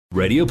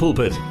Radio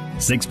Pulpit,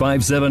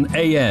 657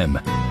 AM.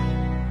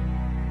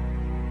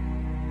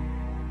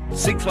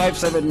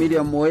 657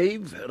 medium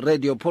wave,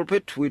 Radio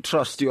Pulpit. We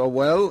trust you are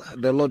well.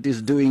 The Lord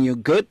is doing you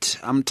good.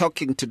 I'm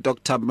talking to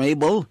Dr.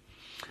 Mabel.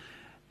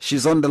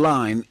 She's on the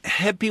line.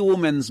 Happy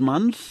Women's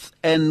Month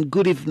and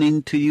good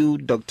evening to you,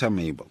 Dr.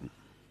 Mabel.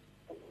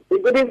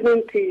 Good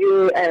evening to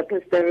you,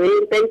 Pastor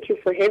Ray. Thank you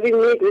for having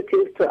me.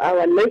 Greetings to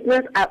our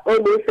listeners. I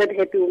almost said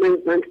Happy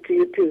Women's Month to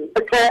you too.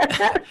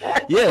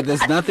 Yeah,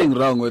 there's nothing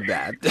wrong with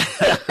that.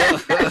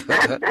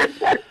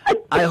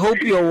 I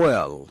hope you're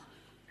well.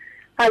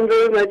 I'm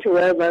very much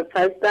well, my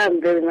pastor.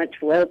 I'm very much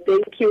well.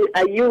 Thank you.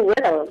 Are you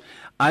well?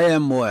 I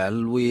am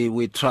well.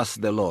 We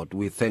trust the Lord.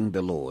 We thank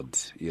the Lord,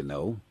 you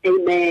know.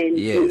 Amen.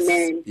 Yes.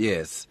 Amen.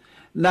 Yes.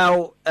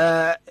 Now,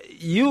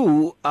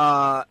 you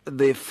are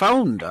the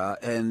founder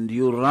and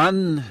you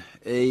run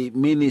a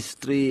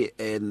ministry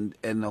and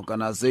an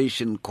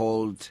organization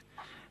called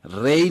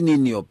Reign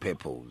in Your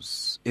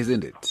Purpose,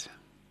 isn't it?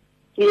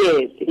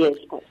 Yes.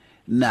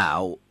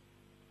 Now,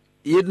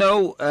 you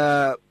know,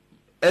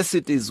 as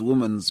it is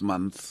Women's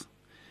Month,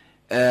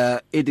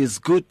 it is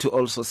good to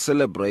also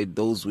celebrate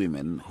those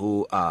women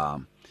who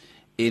are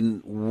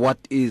in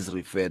what is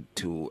referred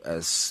to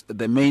as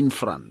the main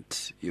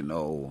front, you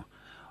know,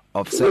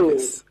 of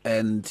service.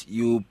 And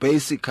you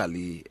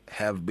basically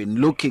have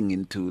been looking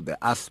into the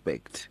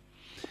aspect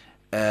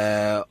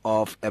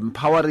of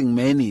empowering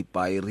many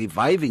by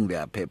reviving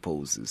their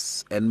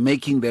purposes and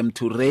making them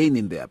to reign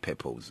in their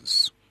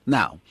purposes.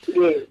 Now,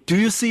 do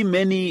you see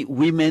many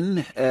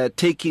women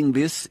taking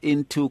this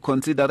into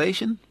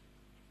consideration?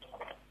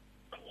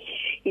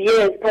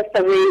 Yes,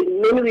 Pastor Ray,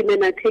 many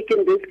women are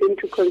taking this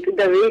into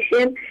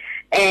consideration,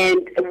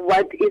 and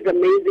what is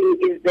amazing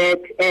is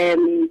that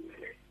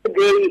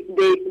they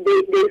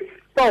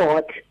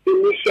thought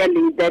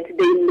initially that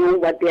they know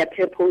what their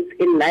purpose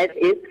in life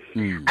is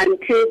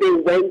until they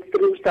went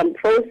through some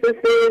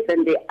processes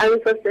and they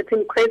answer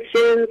certain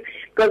questions,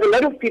 because a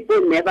lot of people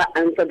never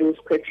answer those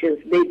questions.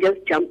 They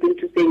just jump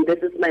into saying, this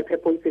is my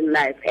purpose in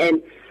life.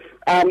 And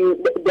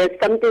there's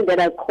something that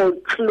I call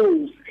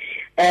clues.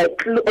 A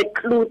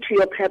clue to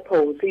your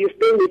purpose. So you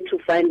still need to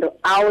find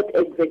out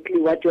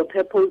exactly what your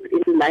purpose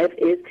in life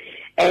is,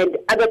 and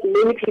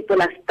many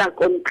people are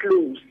stuck on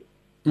clues.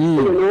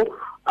 You know,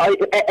 I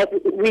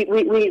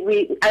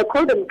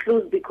call them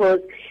clues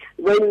because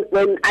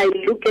when I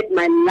look at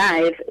my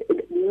life,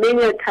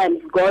 many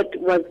times God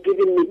was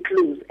giving me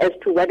clues as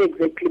to what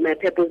exactly my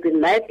purpose in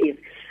life is.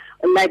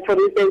 Like, for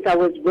instance, I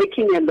was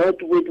working a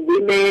lot with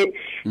women,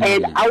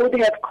 and I would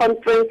have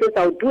conferences.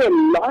 I would do a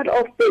lot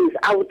of things.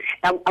 I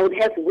would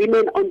have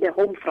women on the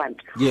home front,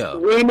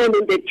 women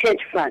in the church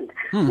front,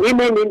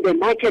 women in the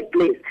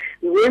marketplace,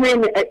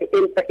 women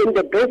in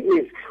the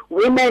business,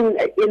 women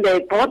in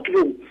the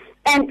boardroom.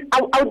 And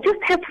I would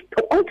just have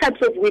all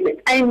types of women.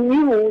 I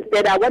knew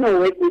that I want to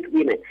work with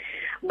women,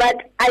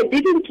 but I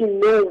didn't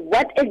know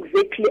what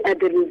exactly are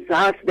the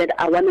results that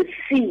I want to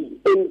see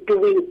in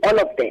doing all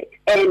of that.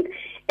 And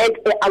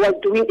I was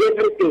doing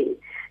everything.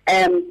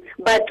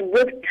 But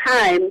with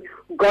time,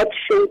 God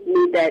showed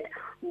me that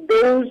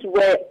those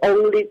were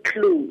only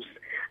clues.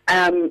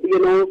 And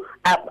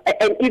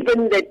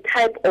even the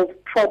type of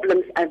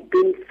problems I've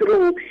been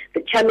through,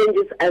 the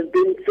challenges I've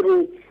been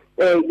through,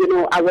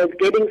 I was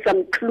getting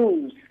some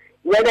clues,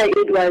 whether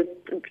it was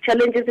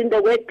challenges in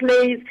the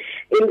workplace,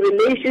 in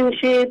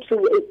relationships,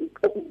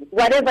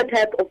 whatever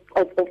type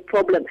of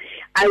problem,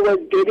 I was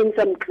getting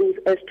some clues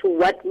as to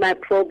what my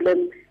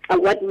problem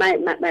and what my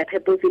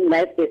purpose in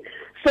life is.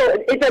 So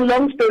it's a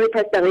long story,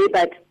 Pastor Ray,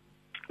 and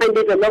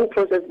it's a long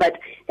process, but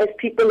as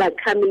people are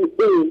coming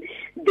in,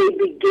 they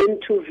begin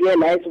to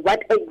realize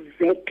what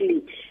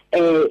exactly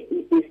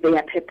is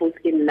their purpose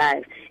in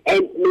life.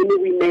 And many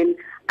women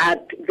are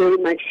very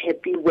much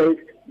happy with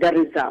the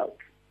results.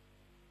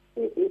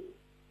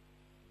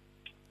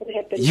 What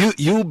happened?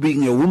 You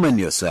being a woman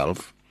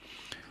yourself,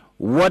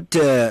 what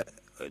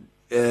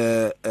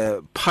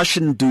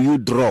passion do you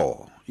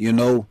draw,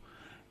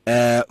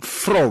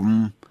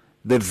 from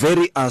the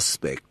very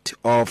aspect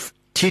of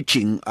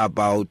teaching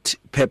about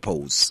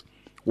purpose?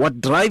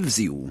 What drives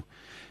you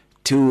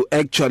to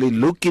actually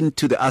look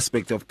into the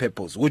aspect of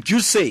purpose? Would you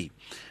say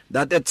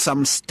that at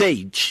some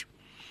stage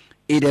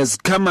it has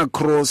come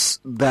across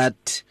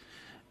that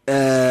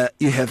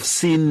you have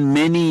seen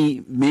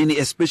many,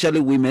 especially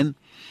women,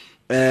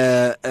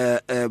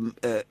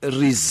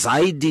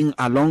 residing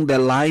along the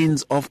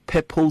lines of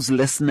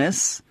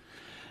purposelessness,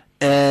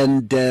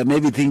 and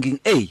maybe thinking,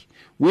 hey,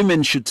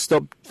 women should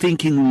stop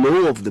thinking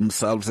low of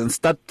themselves and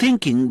start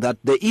thinking that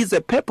there is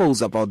a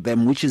purpose about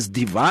them which is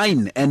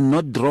divine and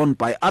not drawn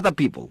by other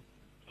people?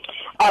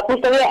 I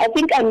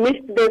think I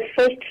missed the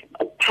first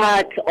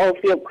part of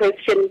your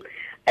question.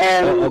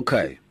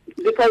 Okay.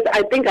 Because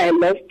I think I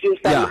lost you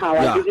somehow.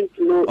 Yeah. I didn't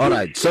know. All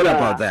right. Sorry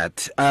about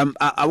that.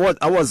 I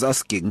was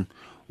asking,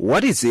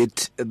 what is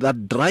it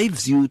that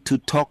drives you to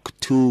talk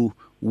to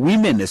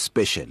women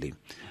especially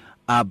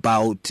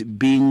about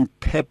being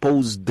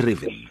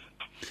purpose-driven,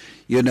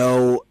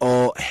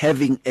 or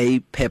having a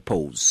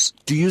purpose?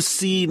 Do you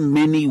see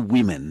many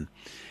women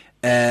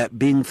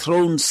being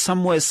thrown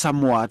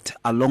somewhat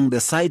along the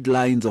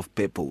sidelines of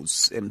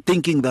purpose and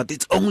thinking that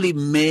it's only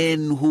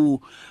men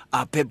who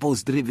are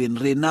purpose driven.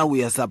 Right now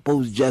we are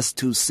supposed just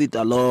to sit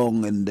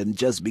along and then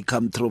just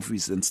become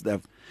trophies and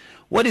stuff.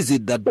 What is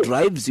it that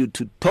drives you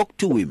to talk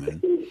to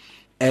women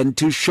and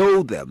to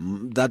show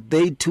them that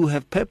they too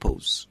have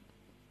purpose?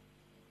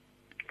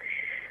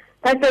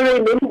 Pastor,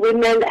 many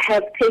women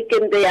have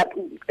taken their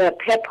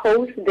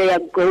purpose, their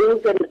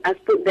goals, and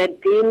their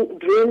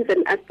dreams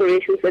and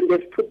aspirations, and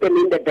they've put them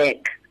in the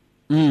bag.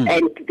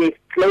 And they've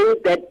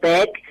closed that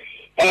bag,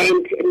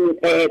 and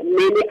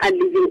many are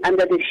living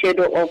under the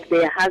shadow of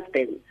their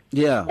husbands.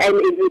 Yeah. And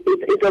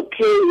it's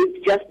okay,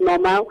 it's just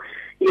normal.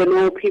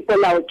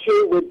 People are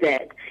okay with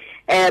that.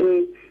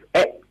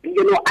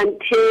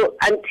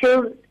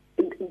 Until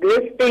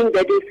this thing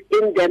that is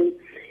in them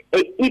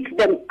eats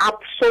them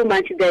up so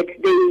much that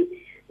they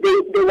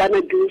want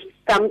to do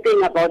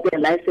something about their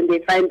lives, and they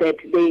find that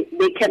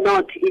they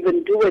cannot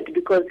even do it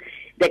because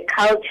the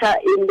culture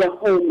in the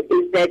home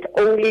is that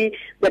only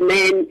the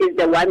man is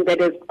the one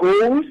that has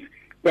goals,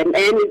 the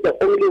man is the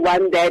only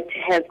one that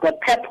has got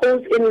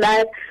purpose in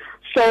life.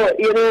 So,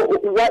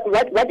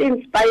 what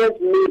inspires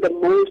me the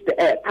most,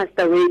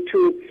 Pastor Ray,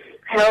 to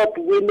help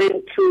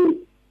women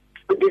to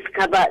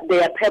discover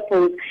their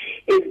purpose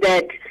is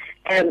that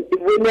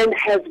women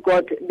has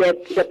got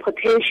the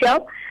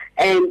potential,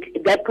 and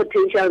that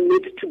potential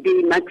needs to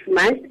be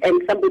maximized,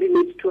 and somebody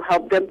needs to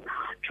help them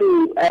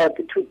to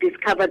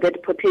discover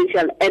that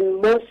potential.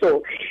 And more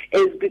so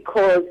is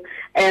because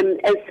as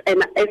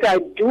I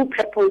do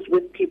purpose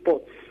with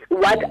people,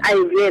 what I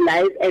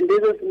realize, and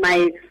this is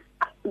my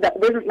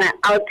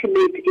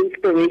ultimate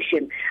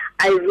inspiration,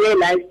 I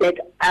realize that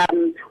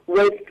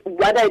with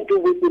what I do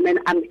with women,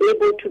 I'm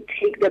able to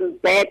take them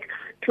back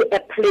to a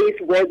place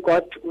where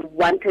God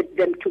wanted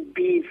them to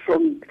be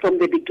from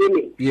the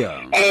beginning.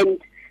 Yeah. And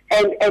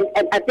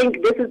I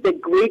think this is the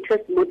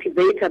greatest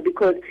motivator,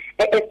 because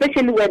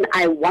especially when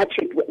I watch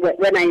it,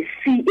 when I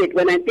see it,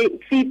 when I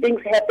see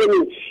things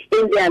happening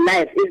in their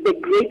lives, is the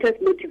greatest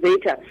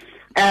motivator.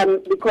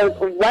 Because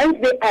once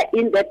they are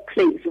in that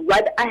place,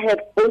 what I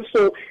have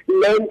also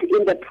learned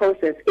in the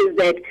process is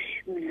that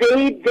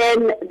they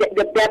then,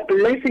 their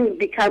blessings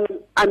become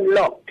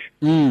unlocked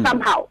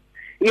somehow.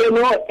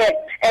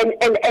 And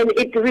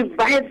it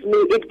revives me.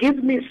 It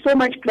gives me so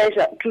much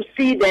pleasure to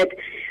see that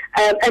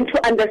and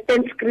to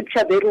understand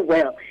Scripture very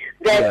well.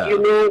 That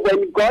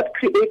when God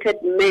created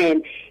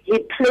man, He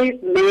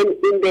placed man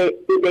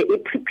He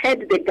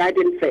prepared the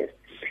garden first,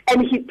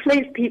 and He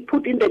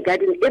put in the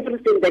garden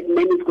everything that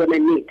man is going to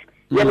need.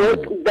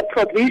 The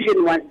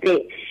provision was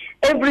there.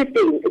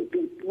 Everything,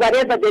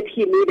 whatever that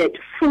he needed,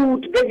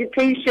 food,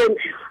 vegetation,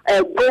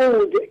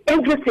 gold,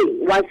 everything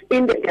was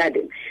in the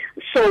garden.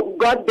 So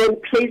God then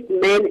placed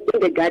man in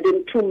the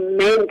garden to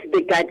mend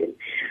the garden.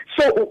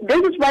 So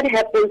this is what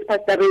happens,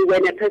 Pastor Ray,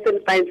 when a person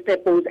finds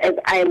purpose, as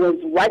I was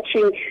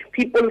watching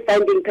people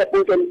finding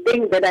purpose and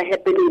things that are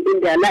happening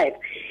in their life.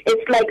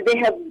 It's like they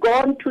have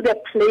gone to the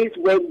place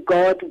where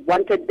God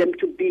wanted them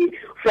to be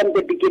from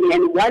the beginning.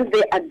 And once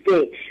they are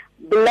there,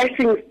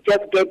 blessings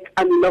just get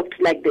unlocked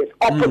like this.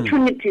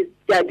 Opportunities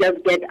just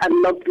get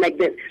unlocked like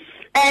this.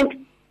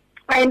 And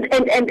I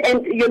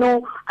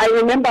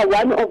remember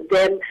one of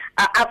them,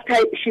 after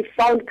she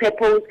found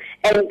purpose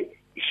and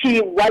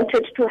she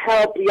wanted to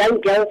help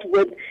young girls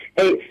with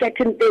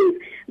certain things,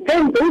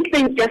 then those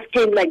things just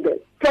came like this,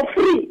 for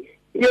free,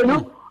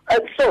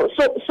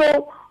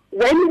 So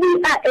when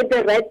we are at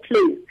the right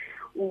place,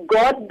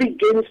 God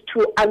begins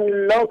to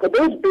unlock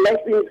those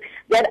blessings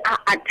that are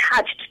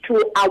attached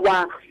to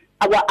our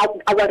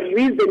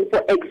reason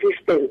for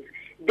existence.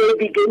 They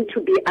begin to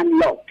be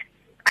unlocked.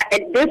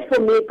 And this, for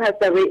me,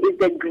 Pastor Ray, is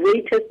the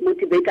greatest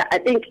motivator. I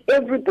think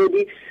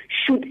everybody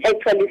should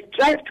actually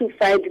strive to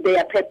find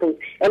their purpose.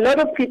 A lot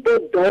of people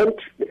don't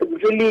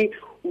really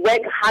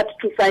work hard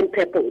to find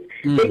purpose.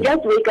 They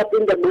just wake up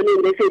in the morning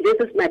and they say, this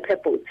is my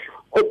purpose.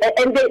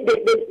 And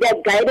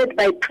they're guided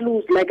by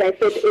clues, like I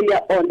said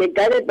earlier on. They're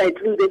guided by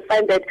clues. They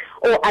find that,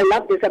 I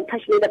love this, I'm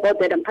passionate about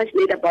that, I'm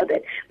passionate about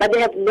that. But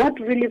they have not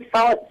really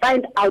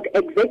find out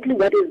exactly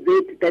what is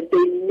it that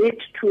they need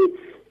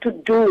to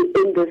do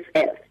in this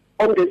earth.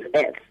 On this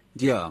earth.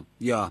 Yeah.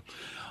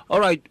 All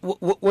right.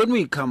 When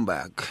we come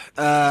back,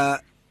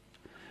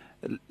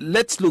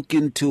 let's look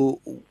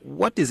into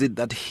what is it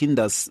that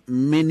hinders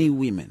many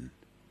women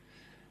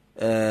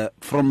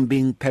from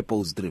being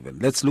purpose-driven.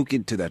 Let's look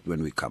into that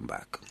when we come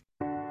back.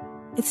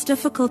 It's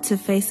difficult to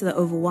face the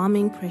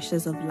overwhelming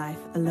pressures of life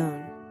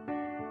alone.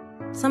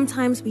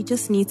 Sometimes we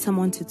just need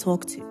someone to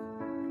talk to,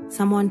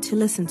 someone to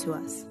listen to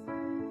us.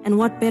 And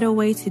what better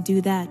way to do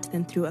that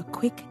than through a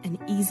quick and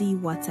easy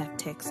WhatsApp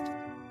text?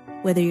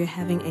 Whether you're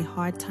having a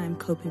hard time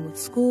coping with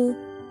school,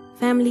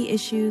 family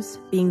issues,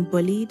 being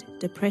bullied,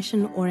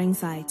 depression, or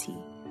anxiety,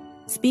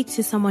 speak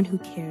to someone who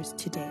cares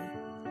today.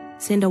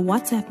 Send a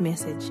WhatsApp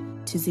message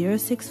to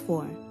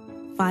 064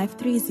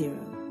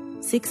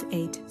 530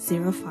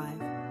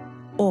 6805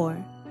 or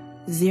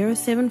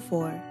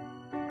 074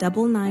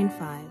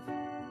 995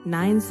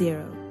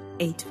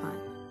 9085.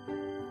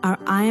 Our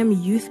I Am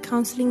Youth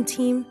Counseling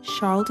team,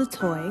 Charles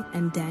DeToy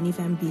and Danny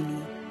Van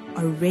Beely,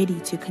 are ready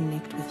to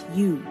connect with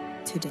you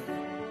today.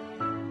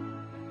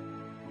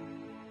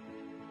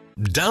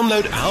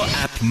 Download our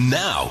app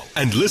now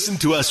and listen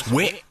to us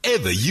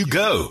wherever you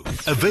go.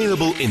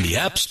 Available in the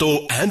App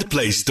Store and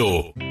Play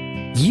Store.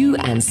 You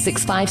and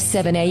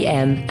 657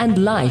 AM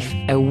and life,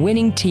 a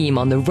winning team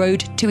on the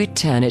road to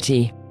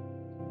eternity.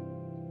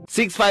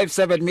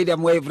 657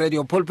 Medium Wave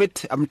Radio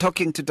Pulpit. I'm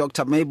talking to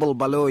Dr. Mabel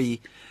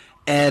Baloyi,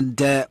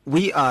 and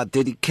we are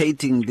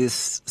dedicating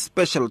this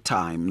special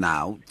time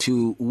now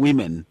to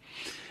women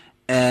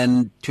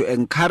and to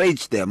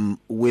encourage them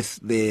with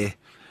the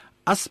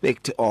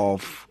aspect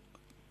of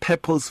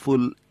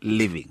purposeful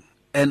living,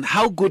 and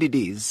how good it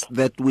is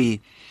that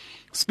we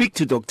speak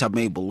to Dr.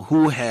 Mabel,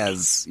 who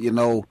has,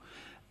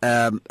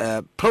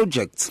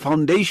 projects,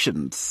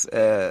 foundations,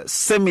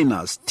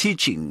 seminars,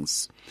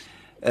 teachings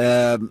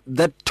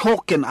that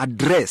talk and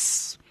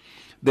address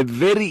the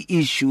very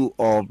issue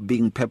of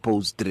being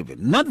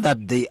purpose-driven. Not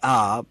that they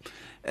are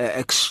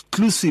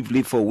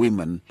exclusively for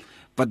women,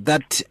 but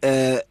that,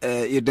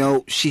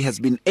 she has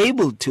been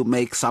able to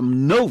make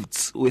some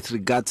notes with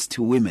regards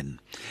to women.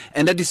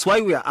 And that is why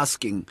we are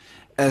asking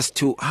as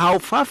to how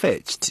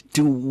far-fetched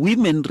do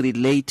women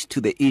relate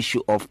to the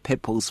issue of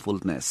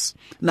purposefulness.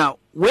 Now,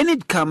 when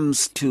it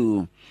comes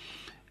to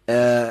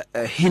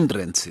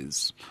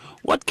hindrances,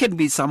 what can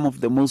be some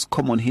of the most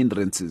common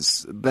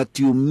hindrances that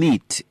you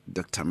meet,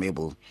 Dr.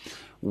 Mabel,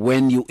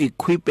 when you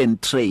equip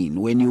and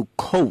train, when you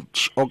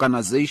coach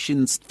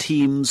organizations,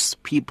 teams,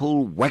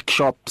 people,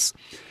 workshops,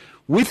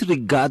 with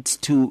regards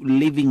to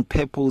living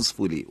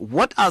purposefully?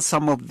 What are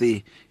some of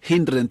the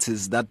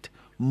hindrances that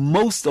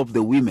most of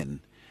the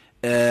women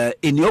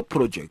in your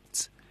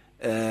projects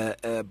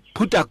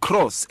put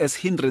across as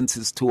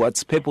hindrances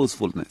towards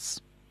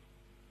purposefulness?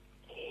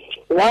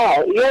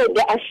 Wow,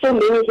 there are so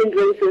many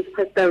hindrances,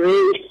 Pastor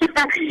Ray.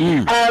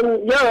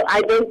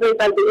 I don't think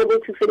I'll be able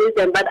to finish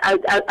them, but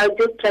I'll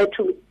just try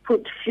to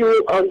put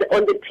few on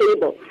the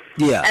table.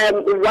 Yeah.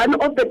 One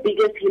of the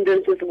biggest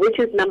hindrances, which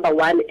is number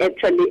one,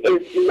 actually,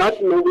 is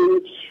not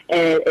knowing,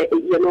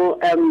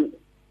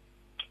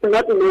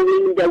 not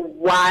knowing the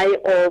why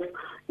of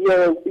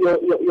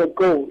your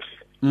goals.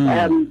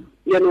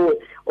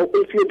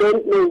 If you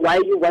don't know why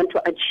you want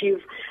to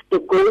achieve the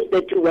goals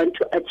that you want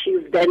to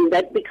achieve, then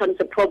that becomes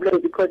a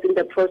problem, because in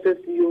the process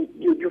you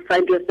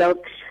find yourself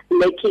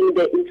lacking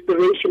the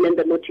inspiration and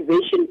the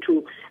motivation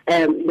to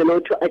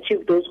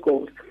achieve those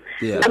goals.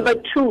 Yeah. Number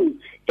two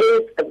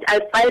is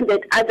I find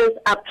that others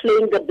are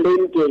playing the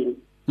blame game,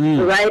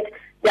 right?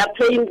 They are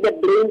playing the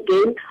blame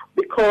game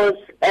because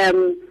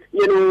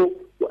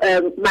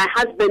my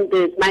husband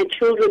this, my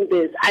children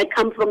this, I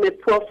come from a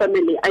poor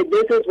family,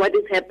 this is what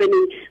is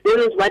happening,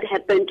 this is what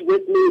happened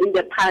with me in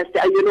the past,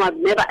 I've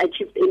never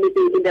achieved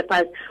anything in the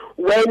past,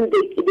 when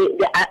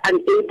they are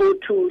unable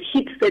to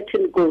hit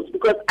certain goals,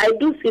 because I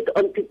do sit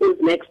on people's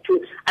necks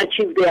to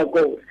achieve their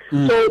goals.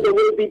 So they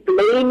will be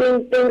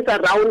blaming things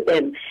around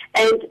them,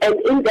 and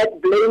in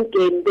that blame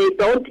game, they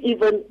don't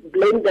even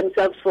blame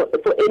themselves for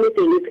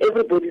anything. It's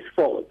everybody's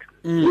fault,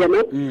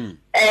 And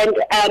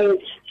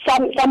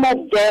some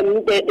of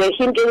them, the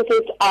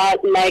hindrances are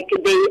like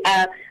they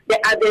are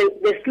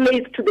the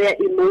slaves to their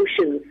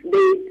emotions.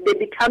 They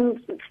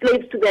become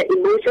slaves to their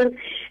emotions,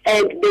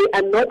 and they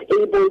are not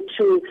able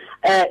to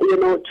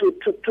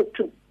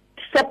to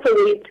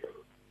separate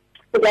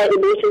their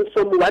emotions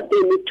from what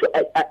they need to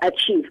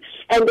achieve.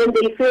 And then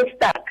they feel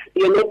stuck,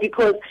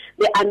 because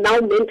they are now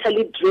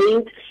mentally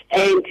drained,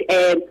 and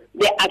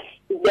they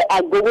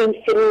are going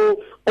through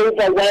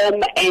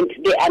overwhelm, and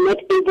they are not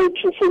able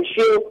to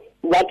fulfill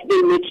what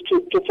they need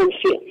to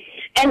fulfill.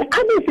 And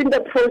others in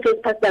the process,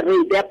 Pastor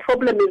Ray, their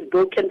problem is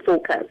broken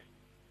focus.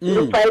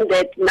 You find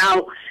that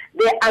now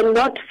they are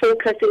not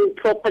focusing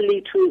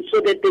properly so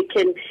that they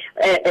can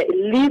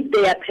live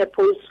their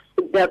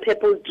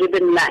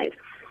purpose-driven life.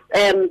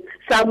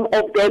 Some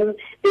of them,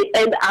 they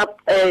end up,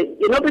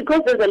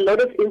 because there's a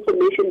lot of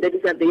information that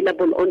is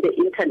available on the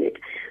internet.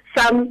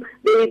 Some,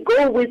 they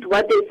go with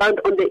what they found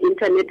on the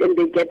internet and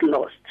they get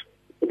lost.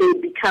 They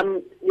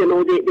become,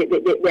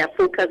 their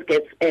focus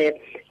gets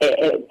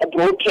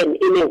broken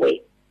in a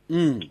way.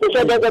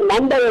 So there's a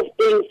number of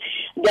things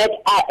that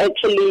are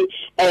actually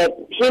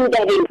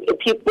hindering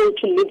people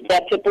to live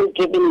their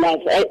purpose-driven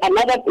lives.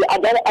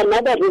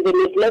 Another reason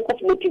is lack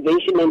of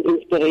motivation and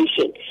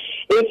inspiration.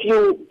 If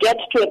you get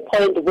to a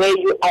point where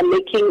you are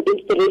lacking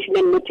inspiration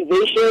and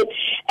motivation,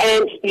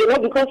 and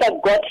because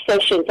I've got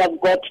sessions, I've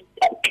got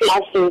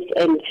classes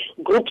and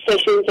group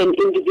sessions and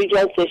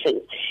individual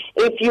sessions.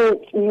 If you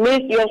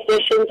miss your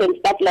sessions and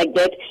stuff like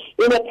that,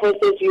 in a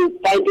process you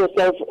find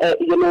yourself,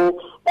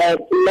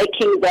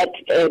 lacking that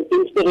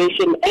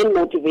inspiration and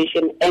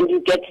motivation, and you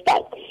get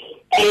stuck.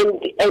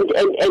 And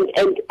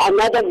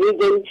another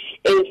reason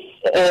is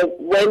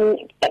when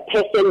a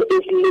person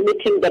is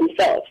limiting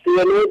themselves,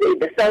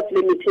 the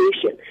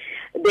self-limitation.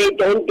 They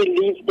don't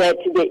believe that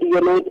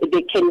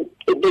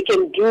they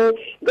can do,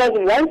 because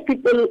once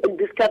people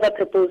discover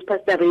purpose,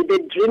 Pastor Ray, the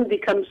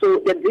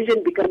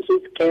vision becomes so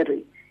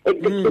scary.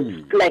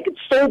 It's like it's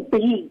so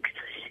big.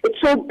 It's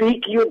so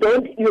big. You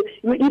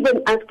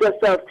even ask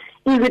yourself,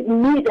 is it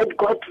me that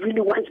God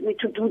really wants me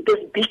to do this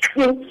big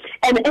thing?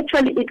 And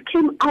actually, it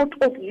came out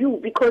of you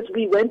because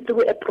we went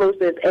through a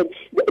process, and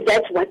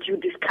that's what you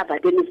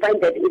discovered, and you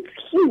find that it's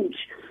huge.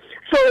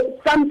 So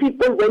some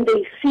people, when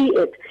they see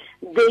it,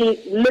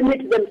 they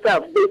limit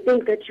themselves. They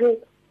think that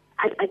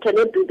I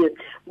cannot do this.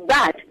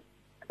 But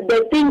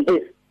the thing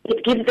is,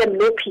 it gives them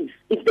no peace.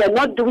 If they're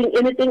not doing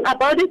anything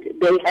about it,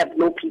 they have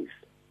no peace.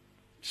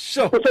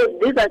 Sure. So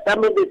these are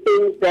some of the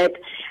things that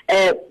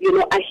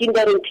are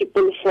hindering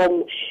people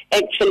from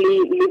actually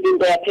living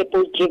their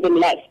purpose-driven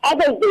life.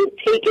 Others, they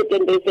take it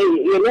and they say,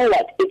 you know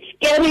what, it's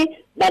scary,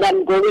 but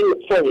I'm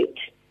going for it.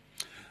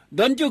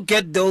 Don't you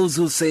get those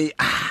who say,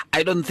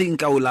 I don't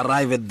think I will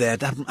arrive at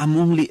that. I'm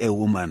only a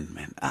woman,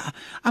 man.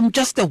 I'm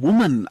just a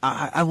woman.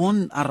 I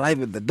won't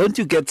arrive at that. Don't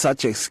you get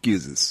such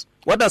excuses?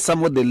 What are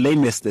some of the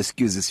lamest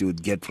excuses you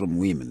would get from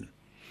women?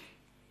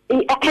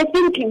 I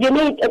think, maybe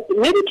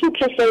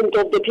 2%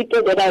 of the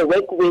people that I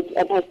work with,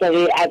 Pastor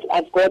Ray,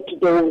 I've got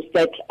those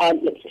that are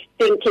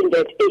thinking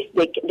that if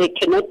they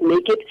cannot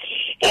make it.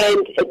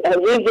 And a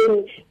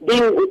reason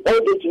being with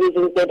all these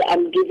reasons that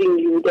I'm giving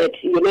you, that,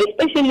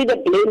 especially the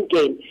blame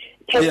game.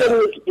 Person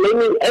is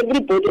blaming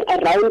everybody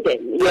around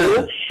them,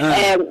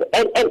 and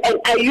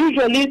I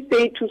usually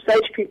say to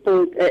such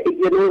people, I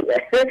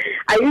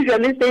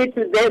usually say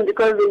to them,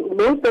 because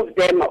most of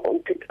them,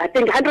 I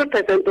think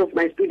 100% of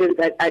my students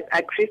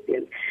are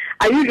Christians.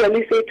 I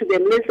usually say to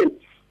them, listen,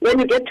 when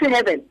you get to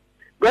heaven,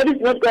 God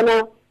is not going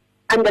to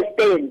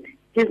understand.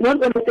 He's not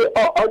going to say,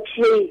 oh,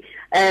 okay,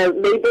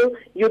 Mabel,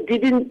 you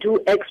didn't do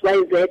X,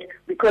 Y, Z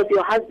because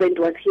your husband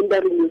was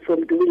hindering you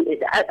from doing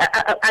it.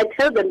 I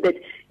tell them that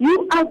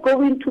you are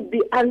going to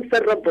be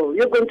answerable.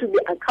 You're going to be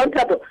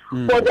accountable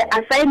for the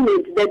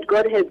assignment that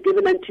God has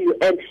given unto you.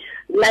 And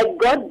like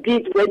God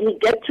did when he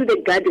got to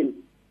the garden,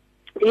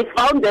 he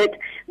found that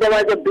there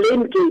was a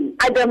blame game.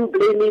 Adam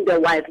blaming the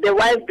wife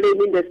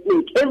blaming the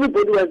snake.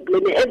 Everybody was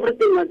blaming,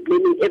 everything was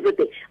blaming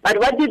everything. But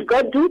what did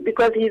God do?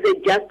 Because he's a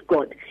just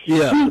God.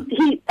 Yeah.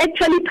 He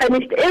actually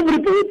punished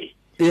everybody.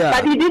 Yeah.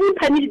 But he didn't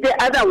punish the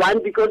other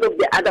one because of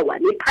the other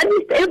one. He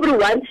punished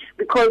everyone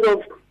because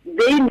of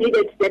they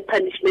needed that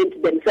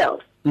punishment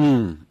themselves.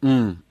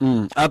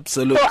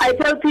 Absolutely. So I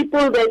tell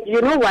people that,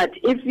 you know what,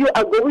 if you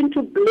are going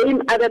to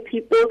blame other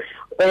people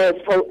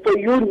for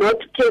you not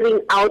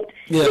carrying out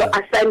your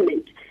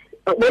assignment,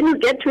 when you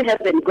get to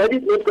heaven, God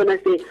is not going to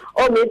say,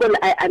 oh, Mabel,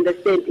 I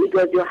understand it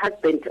was your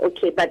husband,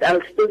 okay, but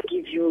I'll still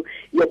give you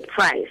your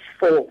price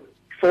for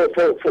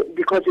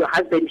because your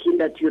husband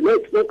hindered you. No,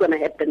 it's not going to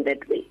happen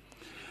that way.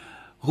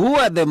 Who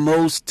are the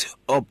most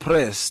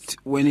oppressed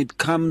when it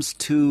comes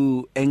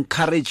to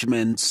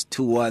encouragements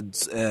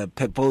towards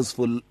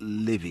purposeful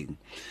living?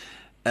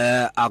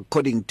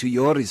 According to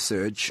your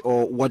research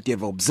or what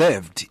you've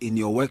observed in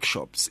your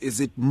workshops, is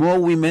it more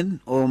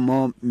women or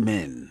more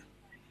men?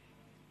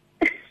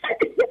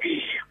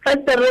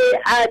 First of all,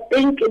 I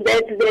think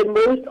that the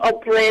most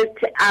oppressed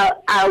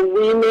are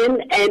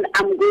women, and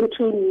I'm going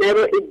to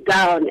narrow it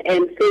down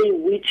and say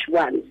which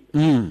ones.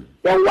 The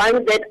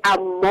ones that are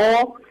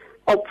more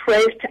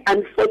oppressed,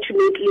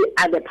 unfortunately,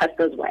 are the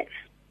pastor's wives.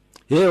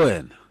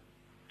 Yeah.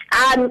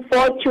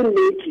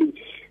 Unfortunately,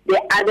 they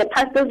are the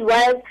pastor's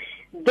wives.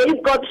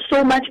 They've got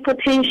so much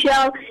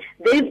potential.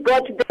 They've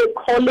got the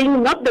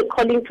calling, not the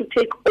calling to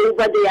take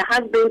over their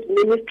husband's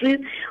ministries,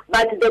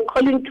 but the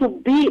calling to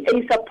be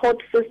a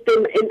support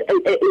system in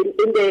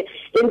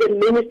the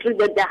ministry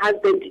that the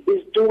husband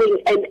is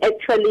doing. And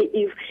actually,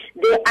 if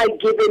they are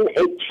given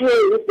a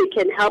chance, they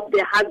can help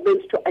their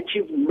husbands to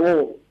achieve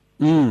more.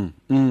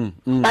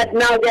 But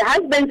now the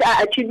husbands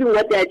are achieving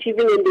what they're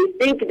achieving, and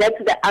they think that's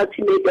the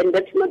ultimate, and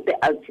that's not the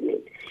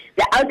ultimate.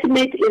 The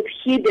ultimate is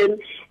hidden,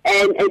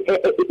 and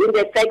in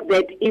the fact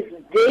that if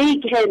they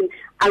can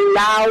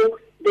allow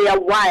their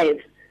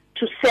wives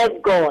to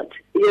serve God,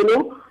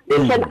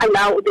 they can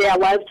allow their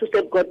wives to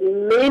serve God.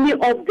 Many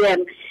of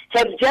them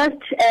have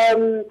just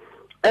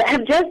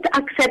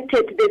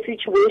accepted the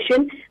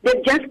situation.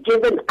 They've just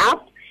given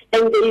up.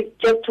 And they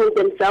just told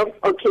themselves,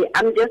 okay,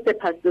 I'm just a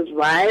pastor's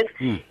wife,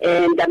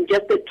 and I'm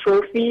just a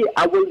trophy.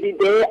 I will be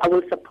there. I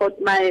will support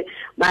my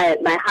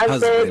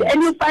husband.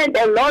 And you find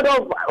a lot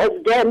of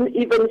them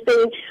even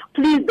saying,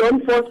 please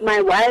don't force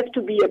my wife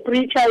to be a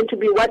preacher and to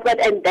be what,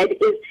 and that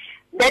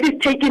is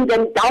taking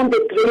them down the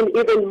drain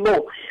even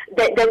more.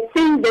 The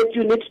thing that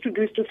you need to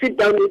do is to sit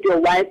down with your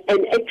wife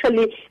and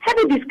actually have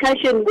a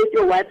discussion with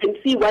your wife and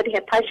see what her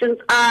passions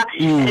are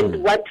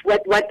and what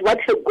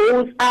her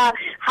goals are.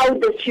 How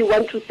does she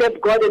want to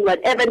serve God and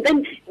whatever. And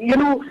then,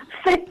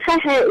 factor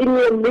her in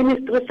your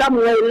ministry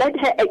somewhere. Let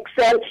her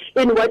excel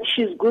in what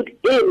she's good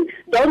in.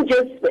 Don't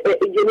just,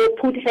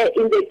 put her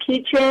in the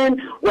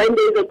kitchen when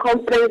there's a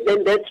conference,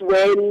 and that's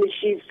when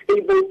she's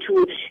able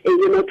to,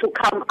 to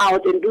come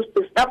out and do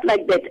stuff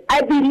like that.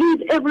 I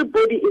believe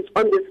everybody is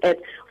on this earth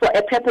for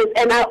a purpose,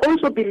 and I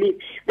also believe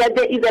that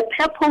there is a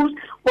purpose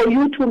for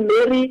you to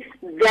marry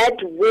that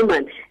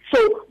woman.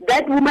 So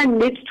that woman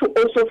needs to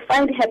also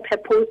find her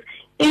purpose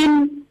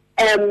in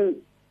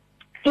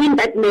in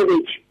that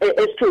marriage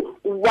as to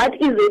what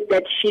is it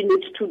that she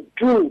needs to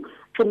do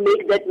to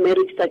make that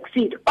marriage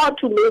succeed, or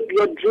to make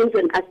your dreams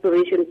and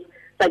aspirations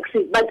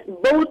succeed. But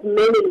both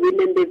men and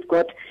women, they've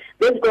got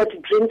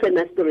dreams and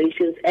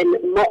aspirations,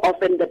 and more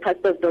often the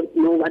pastors don't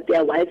know what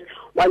their wives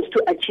wants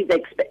to achieve,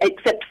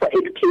 except for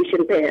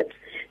education perhaps,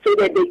 so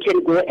that they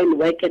can go and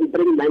work and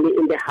bring money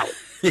in the house.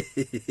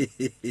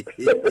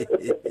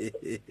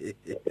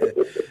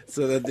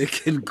 So that they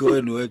can go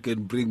and work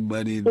and bring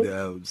money in the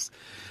house.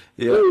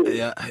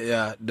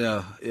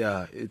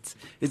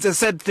 It's a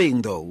sad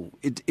thing, though.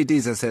 It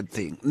is a sad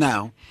thing.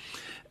 Now,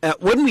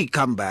 when we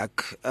come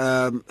back,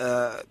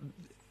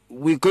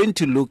 we're going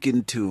to look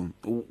into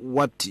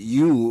what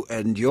you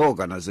and your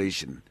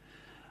organization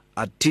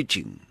are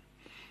teaching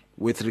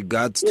with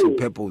regards to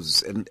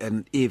purpose,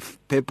 and if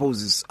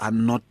purposes are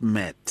not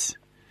met,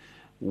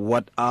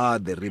 what are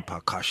the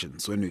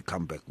repercussions? When we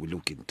come back, we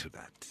look into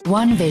that.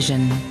 One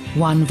vision,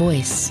 one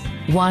voice,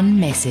 one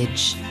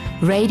message.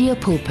 Radio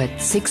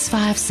Pulpit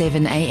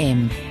 657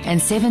 AM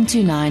and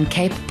 729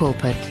 Cape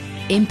Pulpit,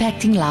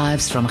 impacting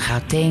lives from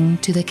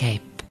Gauteng to the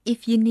Cape.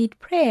 If you need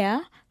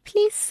prayer,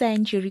 please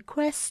send your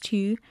request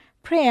to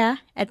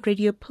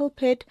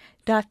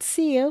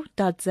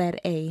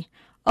prayer@radiopulpit.co.za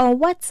or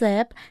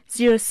WhatsApp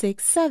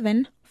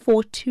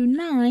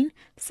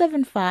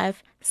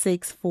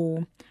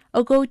 067-429-7564,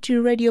 or go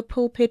to Radio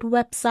Pulpit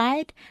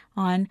website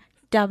on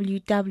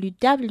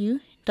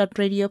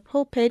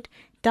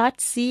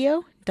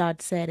www.radiopulpit.co.za.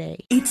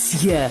 It's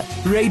here.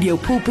 Radio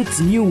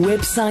Pulpit's new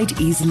website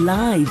is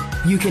live.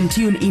 You can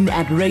tune in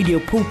at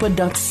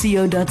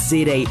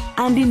radiopulpit.co.za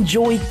and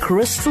enjoy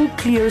crystal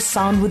clear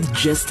sound with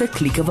just a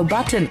click of a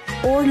button,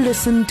 or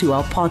listen to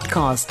our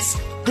podcasts.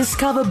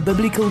 Discover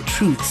biblical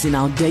truths in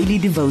our daily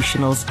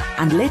devotionals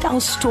and let our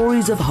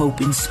stories of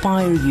hope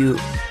inspire you.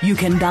 You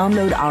can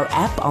download our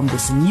app on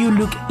this new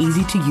look,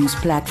 easy to use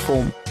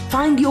platform.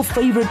 Find your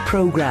favorite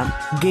program,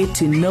 get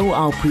to know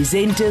our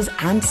presenters,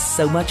 and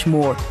so much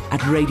more at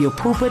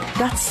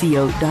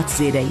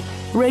radiopulpit.co.za.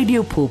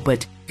 Radio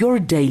Pulpit, your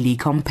daily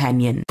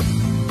companion.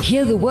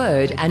 Hear the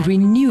word and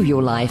renew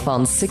your life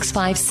on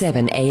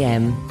 657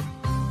 AM.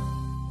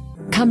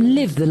 Come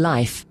live the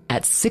life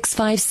at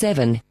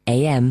 657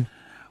 AM.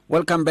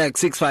 Welcome back,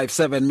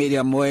 657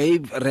 Medium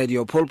Wave,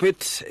 Radio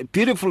Pulpit. A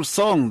beautiful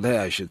song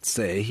there, I should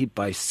say, hit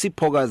by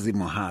Sipogazi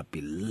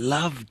Mohapi,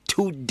 Love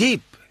Too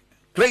Deep.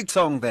 Great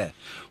song there.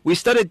 We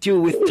started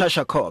you with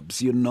Tasha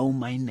Cobbs, You Know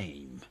My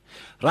Name.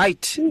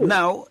 Right,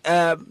 now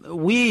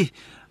we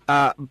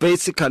are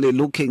basically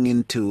looking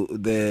into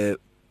the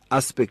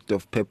aspect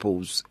of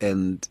purpose,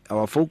 and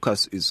our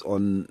focus is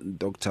on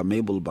Dr.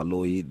 Mabel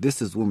Baloyi.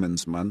 This is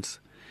Women's Month,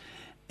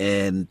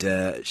 and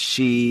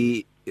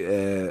she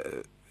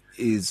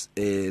is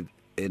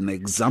an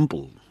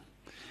example,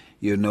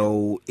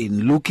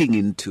 in looking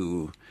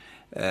into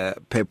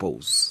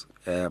purpose.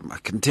 I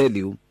can tell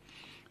you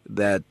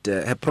that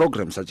her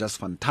programs are just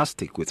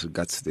fantastic with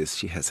regards to this.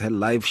 She has her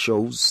live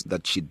shows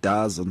that she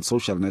does on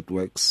social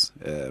networks,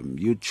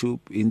 YouTube,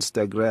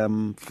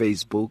 Instagram,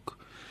 Facebook,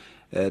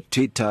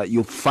 Twitter.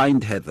 You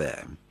find her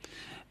there,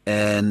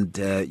 and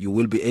you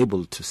will be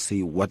able to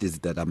see what is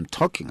that I'm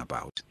talking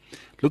about.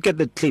 Look at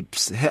the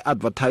clips, her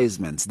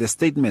advertisements, the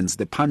statements,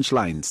 the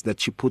punchlines that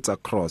she puts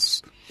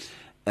across.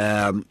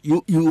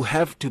 You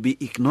have to be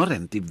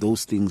ignorant if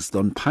those things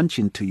don't punch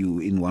into you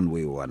in one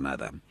way or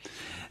another.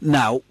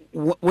 Now,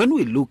 when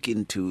we look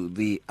into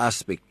the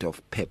aspect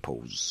of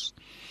purpose,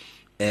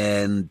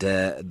 and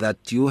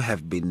that you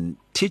have been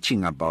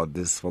teaching about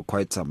this for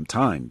quite some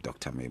time,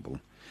 Dr. Mabel,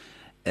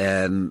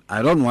 and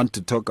I don't want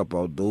to talk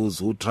about those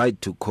who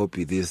tried to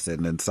copy this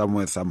and then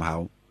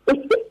somehow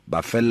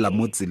bafella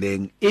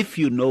motsileng. If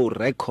you know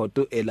record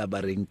to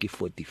elabarenki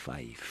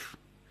 45,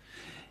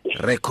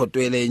 record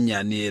to ele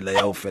nyane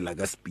ya ofela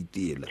ga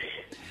spitela,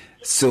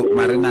 so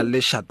marina le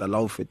shata la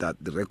ofeta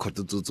the record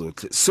to tsotle.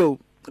 So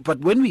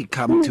but when we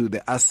come to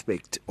the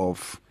aspect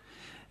of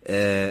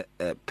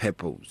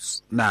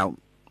purpose, now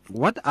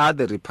what are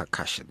the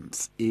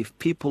repercussions if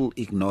people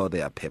ignore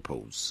their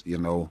purpose,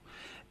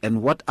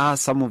 and what are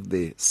some of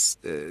the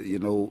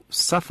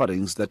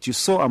sufferings that you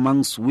saw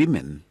amongst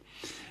women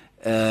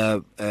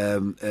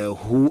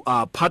who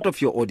are part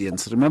of your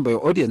audience? Remember,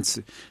 your audience,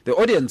 the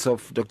audience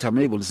of Dr.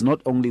 Mabel is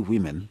not only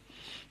women,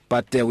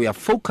 but we are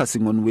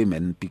focusing on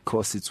women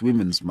because it's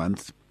Women's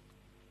Month.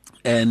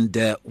 And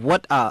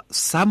what are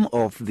some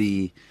of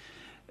the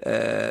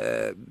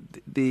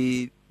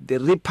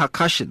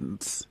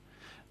repercussions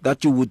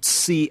that you would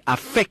see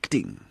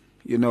affecting,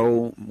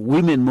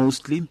 women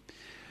mostly,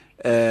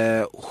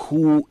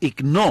 who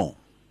ignore,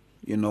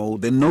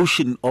 the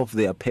notion of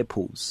their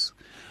purpose,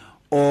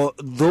 or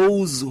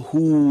those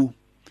who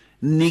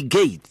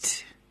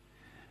negate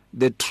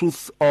the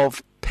truth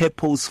of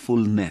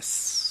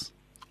purposefulness,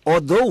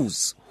 or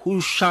those who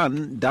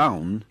shun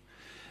down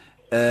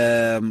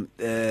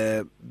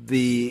the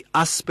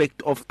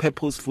aspect of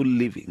purposeful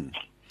living?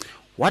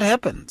 What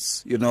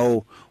happens?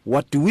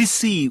 What do we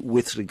see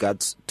with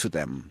regards to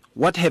them?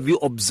 What have you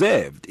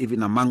observed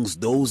even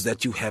amongst those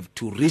that you have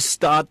to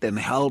restart and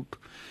help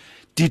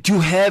did you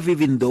have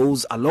even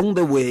those along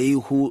the way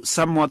who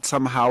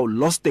somehow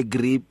lost the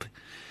grip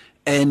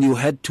and you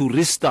had to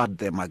restart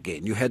them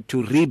again? You had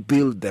to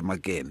rebuild them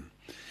again.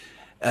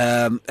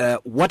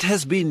 What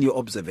has been your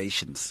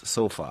observations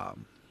so far?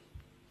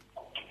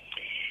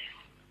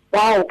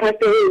 Wow,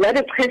 Pastor, what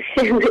a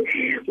question.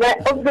 My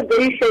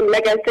observation,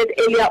 like I said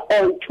earlier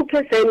on,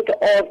 2%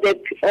 of the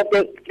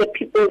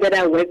people that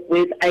I work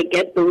with, I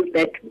get those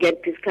that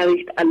get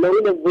discouraged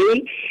along the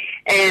way,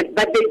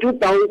 but they do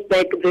bounce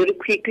back very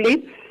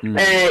quickly,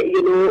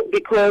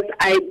 because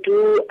I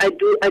do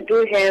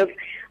have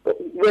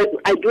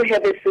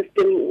a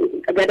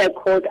system that I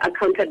call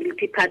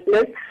accountability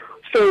partners.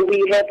 So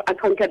we have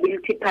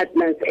accountability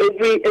partners.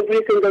 Every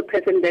single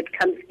person that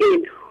comes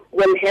in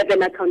will have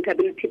an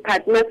accountability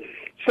partner.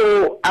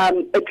 So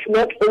it's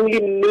not only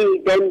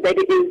me then that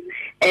is,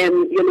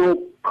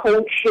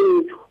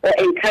 coaching or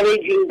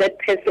encouraging that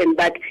person,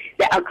 but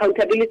the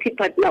accountability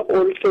partner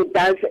also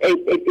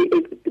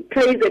it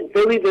plays a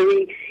very,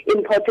 very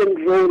important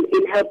role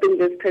in helping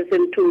this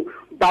person to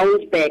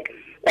bounce back.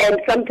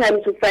 And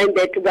sometimes we find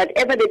that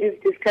whatever that is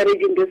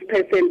discouraging this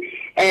person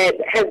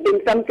has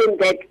been something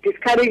that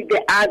discouraged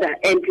the other,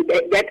 and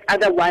that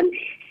other one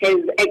has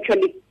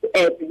actually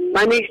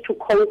managed to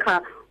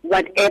conquer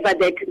whatever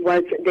that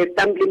was the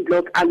stumbling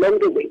block along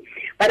the way.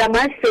 But I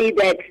must say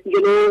that,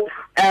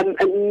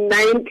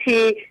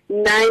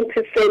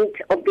 99%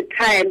 of the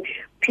time,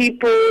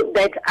 people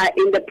that are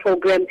in the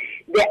program,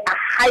 they are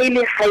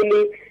highly,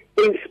 highly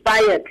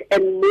inspired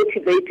and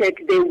motivated.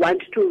 They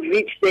want to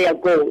reach their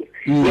goals.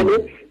 They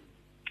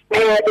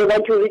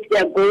want to reach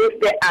their goals.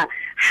 They are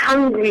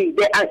hungry.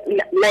 They are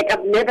like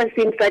I've never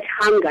seen such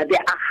hunger. They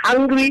are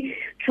hungry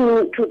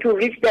to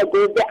reach their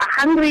goals. They are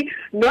hungry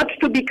not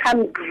to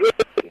become great,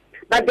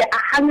 but they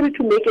are hungry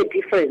to make a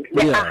difference.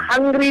 They are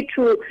hungry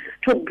to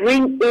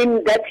bring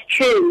in that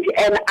change.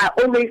 And I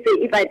always say,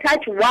 if I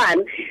touch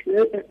one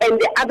and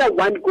the other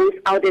one goes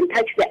out and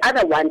touch the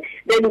other one,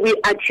 then we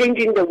are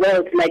changing the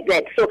world like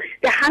that. So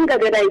the hunger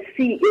that I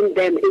see in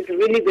them is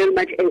really very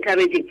much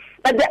encouraging.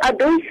 But there are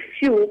those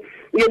few,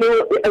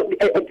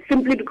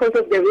 simply because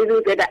of the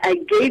reasons that I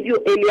gave you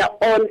earlier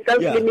on,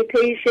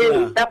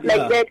 self-limitation, stuff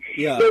like that,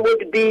 they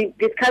would be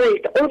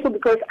discouraged. Also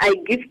because I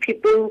give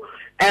people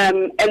a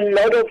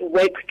lot of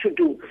work to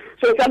do.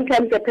 So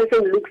sometimes a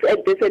person looks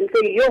at this and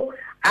say,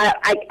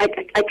 I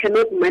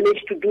cannot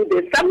manage to do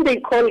this. Some they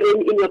call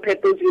in your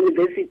Purpose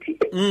University.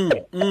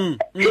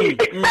 Yes.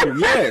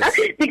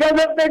 Because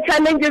of the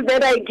challenges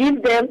that I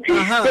give them,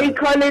 they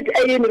call it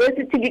a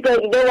university, because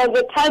there was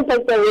a time,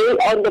 Pastor Ray,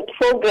 on the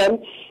program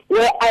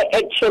where I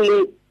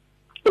actually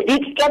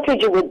did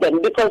strategy with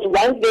them, because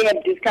once they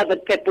have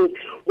discovered purpose,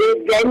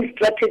 we then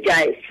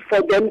strategize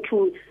for them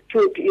to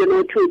be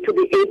able to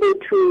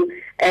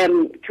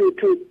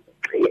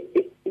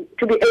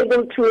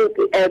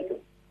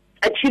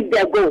achieve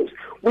their goals.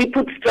 We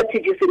put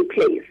strategies in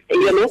place,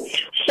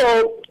 So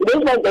this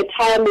was the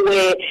time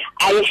where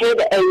I had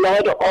a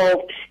lot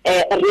of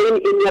Rain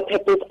in Your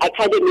Purpose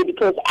Academy,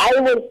 because I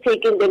was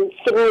taking them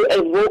through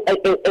a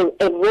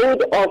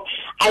road of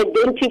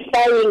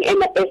identifying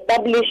and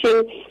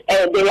establishing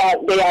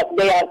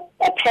their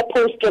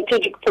purpose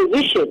strategic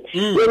position.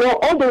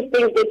 All those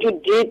things that you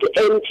did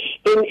in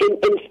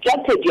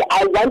strategy.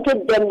 I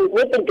wanted them,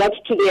 with regards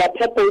to their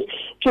purpose,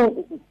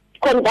 to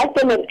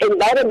conduct an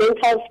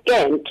environmental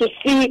scan to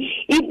see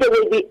if they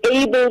will be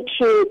able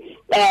to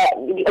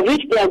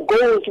reach their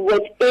goals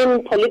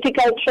within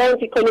political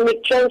trends,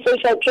 economic trends,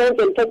 social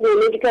trends, and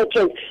technological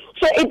trends.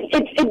 So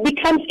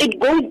it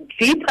goes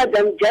deeper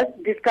than just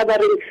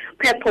discovering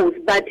purpose,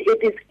 but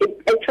it's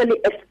actually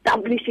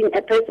establishing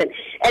a person.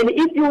 And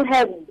if you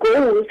have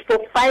goals for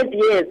 5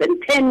 years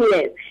and 10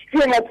 years, if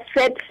you have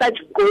set such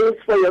goals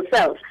for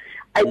yourself,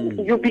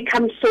 you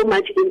become so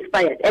much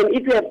inspired. And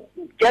if you have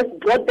just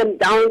brought them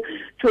down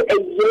to a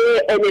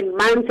year and a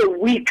month, a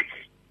week,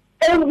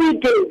 every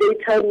day they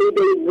tell me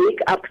they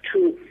wake up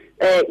to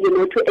a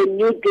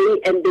new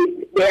day, and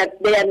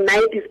their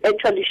night is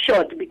actually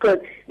short because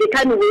they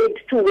can't wait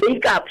to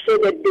wake up so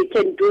that they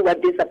can do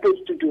what they're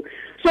supposed to do.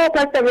 So,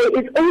 Pastor Ray,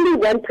 it's only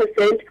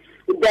 1%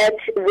 that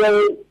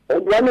will,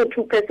 1 or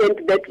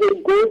 2% that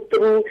will go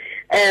through,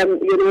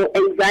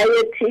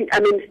 anxiety,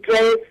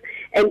 stress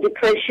and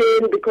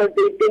depression, because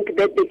they think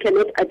that they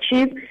cannot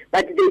achieve,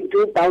 but they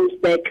do bounce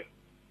back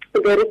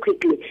very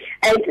quickly.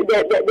 And the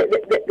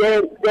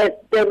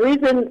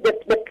reason,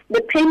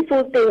 the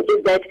painful thing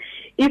is that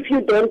if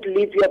you don't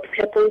live your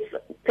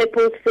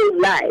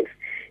purposeful life,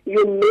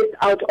 you miss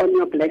out on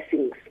your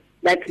blessings.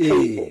 That's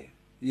painful.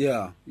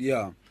 Yeah.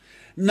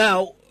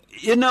 Now,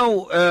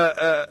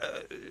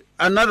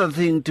 another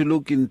thing to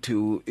look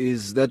into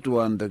is that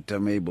one,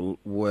 Dr. Mabel,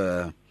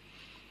 where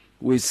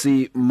we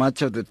see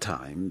much of the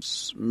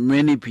times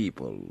many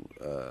people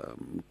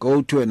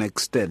go to an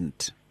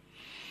extent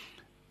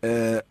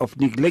of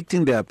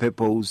neglecting their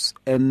purpose,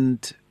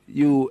 and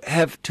you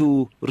have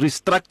to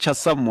restructure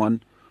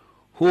someone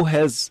who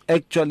has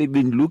actually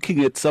been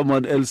looking at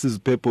someone else's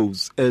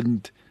purpose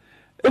and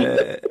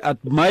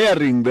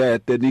admiring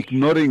that and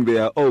ignoring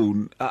their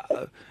own.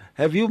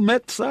 Have you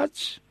met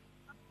such?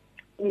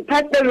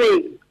 Pastor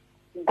Ray,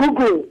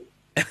 Google.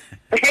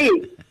 Hey.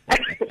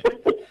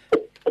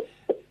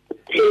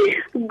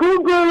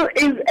 Google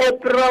is a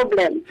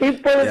problem.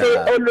 People, they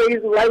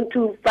always want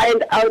to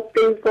find out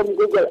things from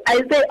Google.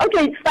 I say,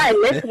 okay, it's fine.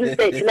 Let's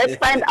research. Let's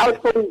find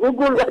out from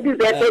Google what is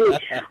happening.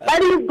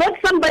 But you've got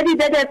somebody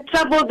that has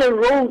traveled the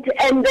road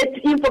and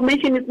that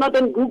information is not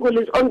on Google,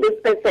 it's on this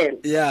person.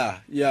 Yeah.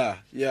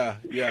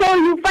 So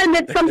you find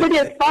that somebody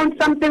has found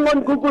something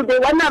on Google. They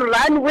want to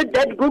run with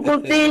that Google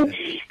thing.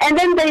 And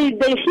then they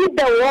hit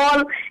the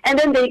wall. And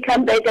then they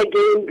come back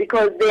again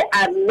because they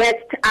are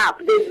messed up.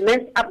 They've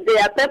messed up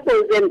their purpose.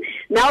 And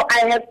now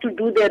I have to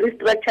do the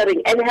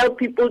restructuring and help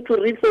people to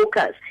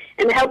refocus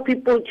and help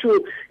people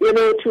to,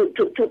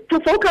 to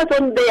focus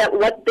on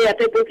what their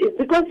purpose is.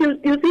 Because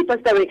you see,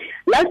 Pastor Ray,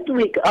 last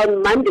week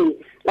on Monday,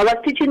 I was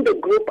teaching the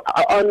group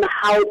on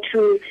how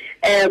to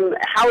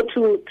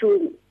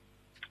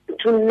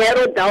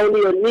narrow down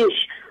your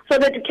niche so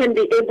that you can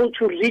be able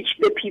to reach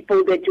the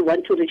people that you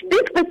want to reach. Be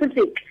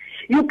specific.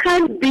 You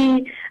can't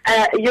be,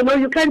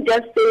 you can't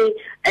just say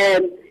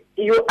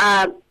you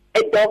are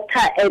a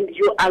doctor and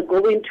you are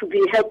going to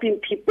be helping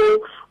people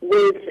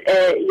with,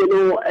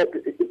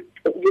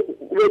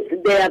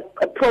 with their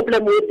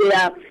problem with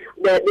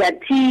their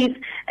teeth,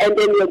 and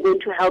then you're going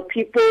to help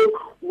people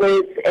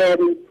with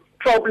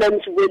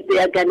problems with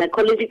their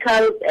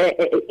gynecological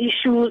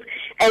issues,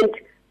 and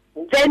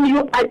then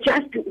you are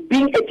just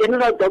being a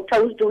general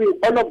doctor who's doing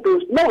all of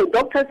those. No,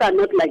 doctors are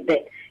not like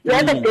that. You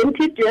have a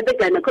dentist, you have a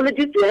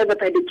gynecologist, you have a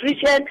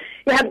pediatrician,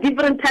 you have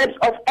different types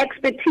of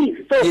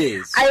expertise. So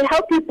I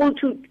help people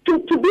to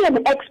be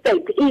an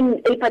expert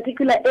in a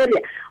particular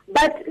area.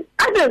 But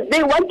others,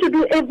 they want to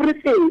do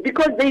everything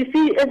because they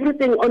see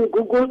everything on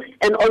Google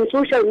and on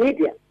social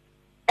media.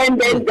 And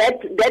then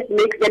that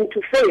makes them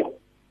to fail.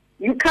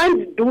 You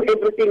can't do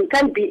everything, you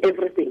can't be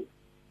everything.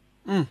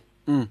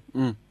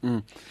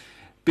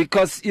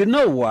 Because you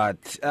know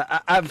what?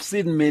 I've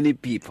seen many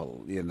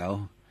people,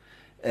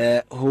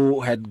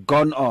 who had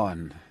gone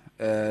on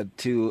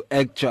to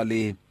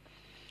actually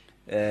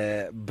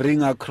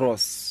bring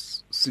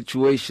across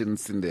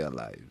situations in their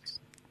lives.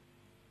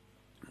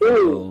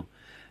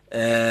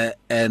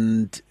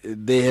 And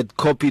they had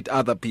copied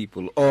other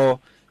people. Or,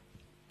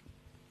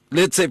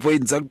 let's say, for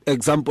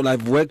example,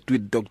 I've worked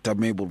with Dr.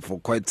 Mabel for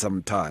quite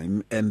some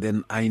time, and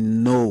then I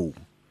know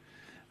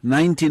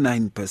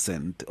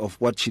 99% of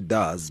what she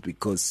does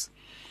because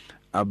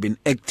I've been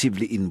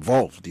actively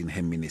involved in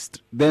her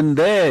ministry. Then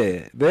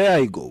there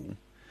I go,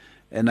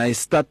 and I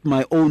start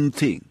my own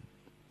thing.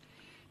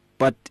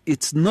 But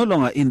it's no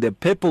longer in the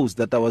purpose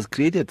that I was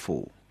created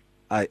for.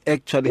 I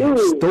actually have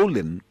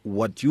stolen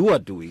what you are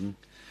doing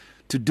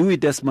to do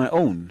it as my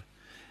own.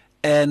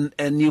 And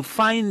you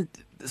find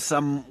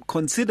some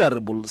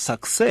considerable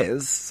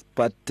success,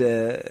 but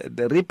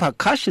the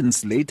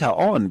repercussions later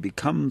on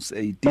becomes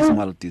a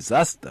dismal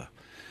disaster.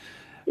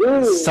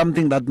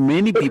 Something that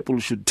many people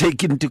should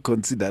take into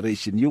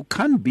consideration. You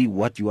can't be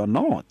what you are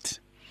not.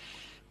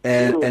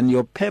 And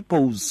your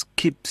purpose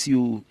keeps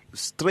you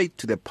straight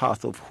to the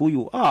path of who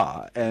you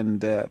are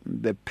and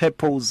the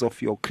purpose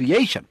of your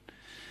creation.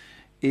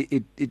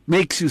 It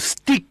makes you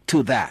stick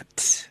to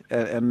that.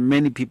 And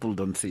many people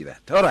don't see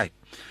that. All right.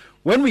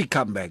 When we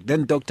come back,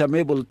 then Dr.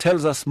 Mabel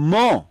tells us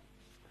more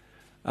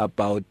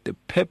about the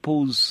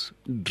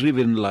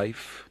purpose-driven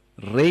life,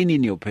 reign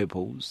in your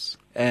purpose,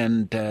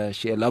 and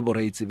she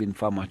elaborates even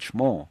far much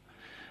more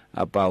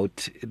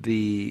about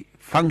the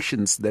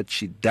functions that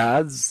she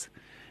does,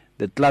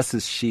 the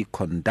classes she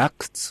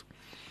conducts.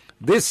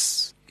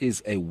 This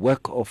is a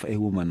work of a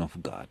woman of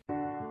God.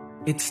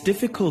 It's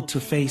difficult to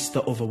face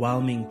the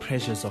overwhelming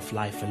pressures of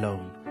life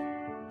alone.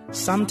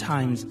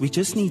 Sometimes we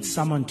just need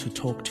someone to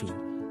talk to,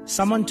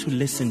 someone to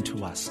listen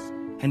to us.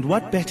 And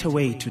what better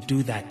way to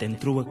do that than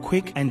through a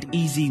quick and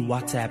easy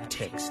WhatsApp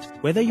text?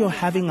 Whether you're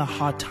having a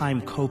hard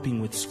time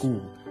coping with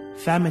school,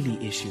 family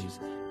issues,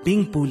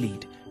 being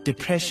bullied,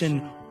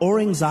 depression, or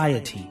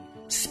anxiety,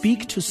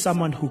 speak to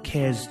someone who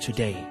cares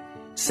today.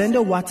 Send a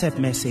WhatsApp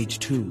message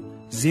to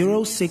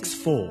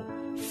 064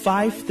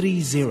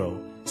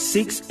 530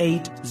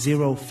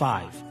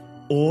 6805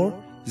 or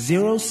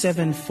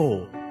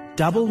 074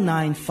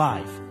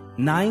 995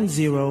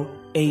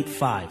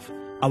 9085.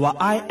 Our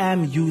I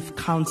Am Youth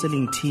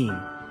Counseling team,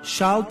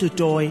 Charles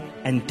Dudoy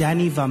and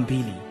Danny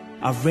Vambili,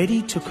 are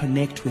ready to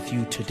connect with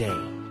you today.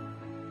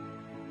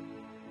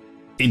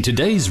 In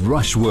today's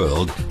rush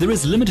world, there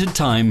is limited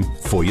time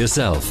for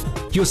yourself.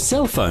 Your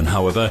cell phone,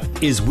 however,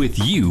 is with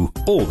you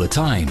all the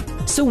time.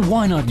 So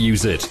why not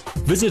use it?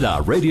 Visit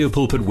our Radio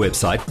Pulpit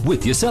website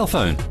with your cell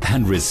phone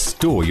and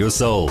restore your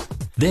soul.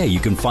 There you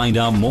can find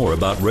out more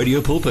about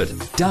Radio Pulpit.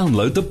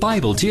 Download the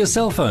Bible to your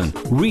cell phone.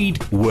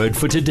 Read Word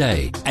for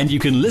Today. And you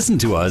can listen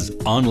to us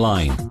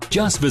online.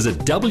 Just visit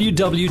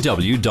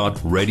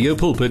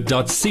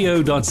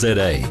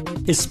www.radiopulpit.co.za.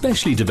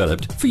 Especially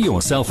developed for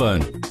your cell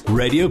phone.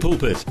 Radio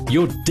Pulpit,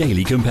 your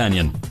daily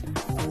companion.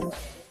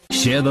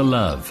 Share the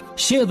love.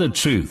 Share the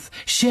truth.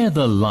 Share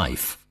the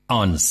life.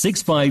 on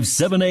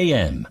 657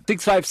 AM.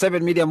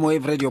 657 Medium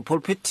Wave Radio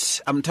Pulpit.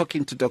 I'm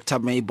talking to Dr.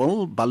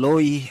 Mabel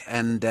Baloyi,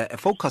 and a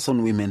focus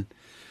on women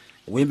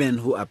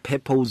who are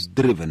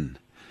purpose-driven.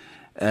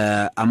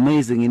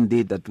 Amazing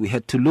indeed that we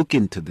had to look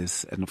into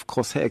this, and of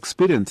course her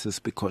experiences,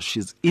 because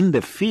she's in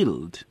the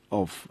field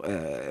of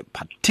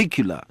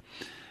particular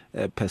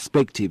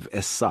perspective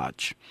as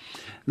such.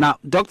 Now,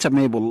 Dr.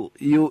 Mabel,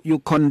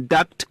 you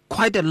conduct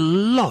quite a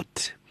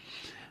lot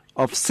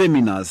of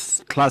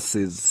seminars,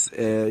 classes.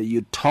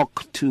 You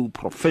talk to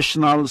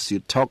professionals, you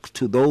talk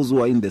to those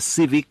who are in the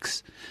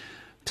civics,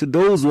 to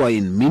those who are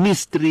in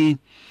ministry,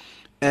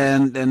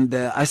 and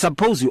I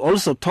suppose you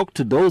also talk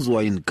to those who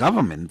are in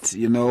government,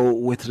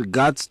 with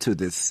regards to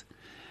this.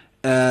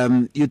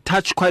 You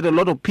touch quite a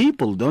lot of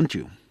people, don't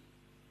you?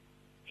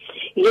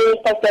 Yes,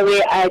 Pastor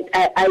Ray,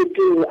 I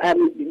do.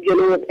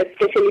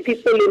 Especially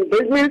people in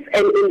business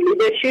and in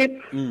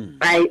leadership.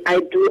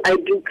 I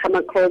do come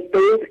across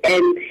those,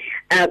 and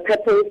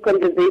purpose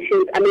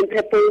conversations.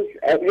 Purpose,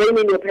 Rain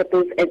in Your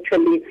Purpose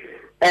actually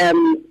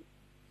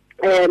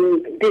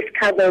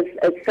discovers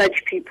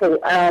such people.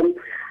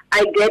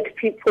 I get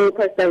people,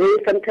 Pastor Ray,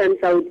 sometimes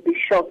I would be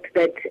shocked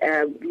that,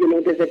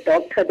 there's a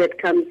doctor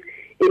that comes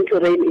into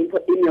Rain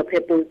in Your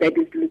Purpose that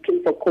is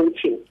looking for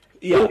coaching.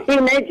 Yeah.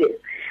 Imagine.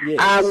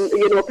 Yes.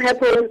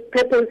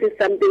 Purpose is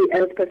something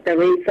else, Pastor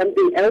Ray,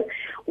 something else,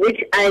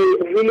 which I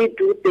really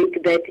do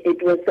think that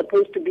it was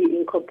supposed to be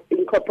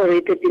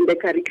incorporated in the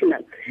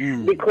curriculum.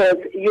 Because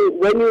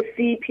when you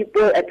see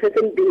people, a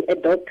person being a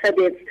doctor,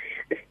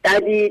 they've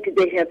studied,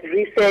 they have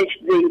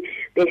researched,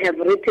 they have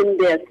written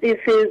their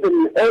thesis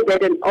and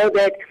all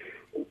that,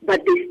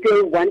 but they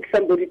still want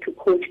somebody to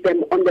coach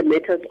them on the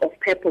matters of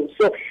purpose.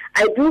 So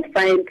I do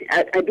find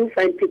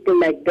people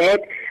like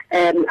that.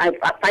 I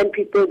find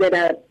people that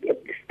are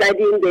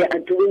studying, they are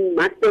doing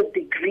master's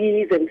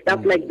degrees and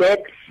stuff like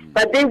that,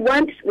 but they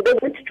want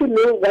to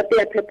know what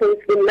their purpose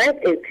in life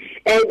is.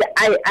 And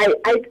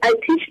I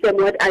teach them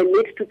what I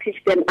need to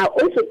teach them. I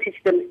also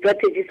teach them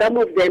strategy. Some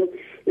of them,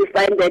 you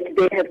find that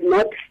they have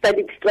not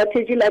studied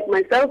strategy like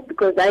myself,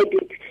 because I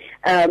did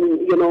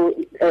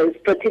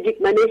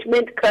strategic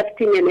management,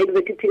 crafting and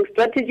executing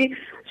strategy.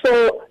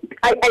 So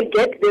I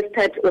get this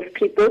type of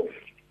people.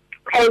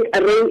 And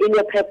Rain in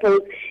Your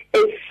Purpose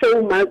is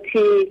so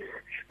multi.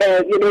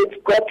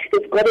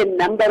 It's got a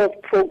number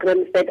of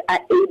programs that are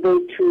able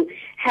to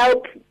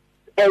help.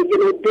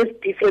 These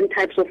different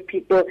types of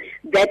people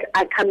that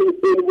are coming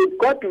in. We've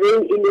got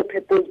Rain in Your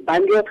Purpose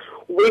bundle,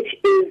 which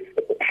is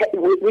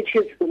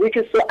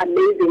so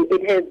amazing.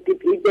 It has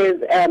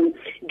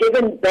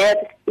given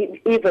birth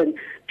even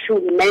to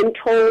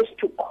mentors,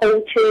 to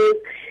coaches,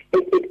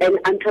 and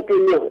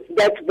entrepreneurs.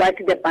 That's what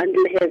the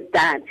bundle has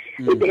done.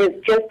 It has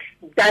just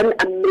done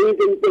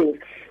amazing things.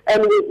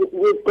 And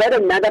we've got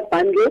another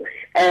bundle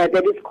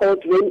that is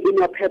called Rain in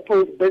Your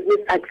Purpose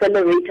Business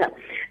Accelerator.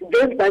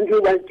 This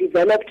bundle was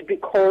developed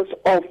because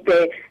of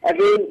the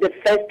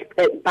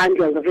first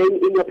bundle, the Rain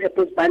in Your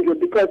Purpose bundle,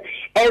 because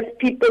as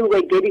people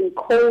were getting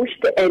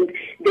coached and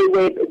they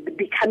were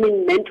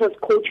becoming mentors,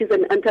 coaches,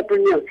 and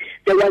entrepreneurs,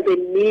 there was a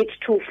need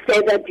to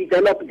further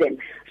develop them.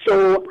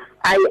 So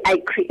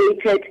I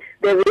created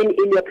the Rain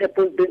in Your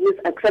Purpose Business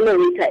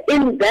Accelerator.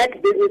 In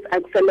that Business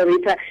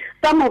Accelerator,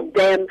 some of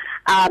them,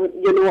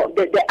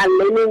 they are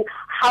learning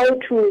how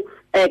to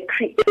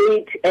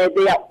create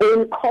their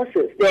own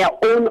courses, their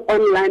own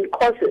online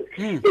courses.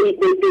 They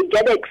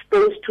get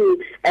exposed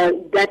to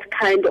that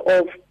kind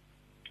of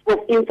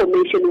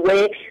information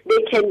where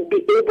they can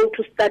be able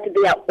to start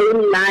their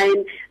own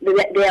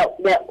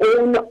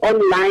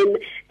online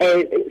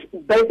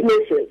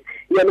businesses.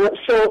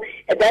 So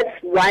that's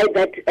why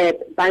that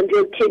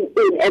bundle came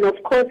in. And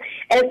of course,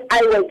 as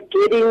I was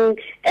getting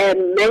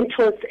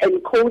mentors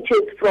and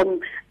coaches from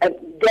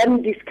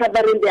them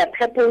discovering their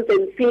purpose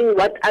and seeing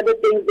what other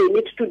things they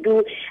need to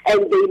do,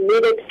 and they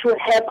needed to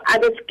have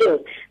other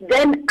skills,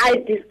 then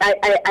I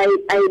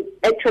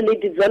actually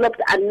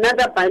developed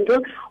another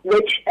bundle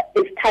which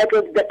is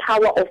titled The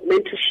Power of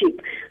Mentorship.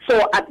 So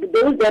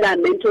those that are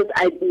mentors,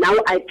 I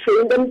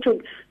train them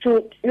to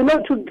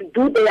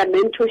do their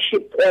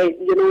mentorship,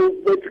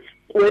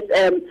 with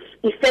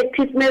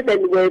effectiveness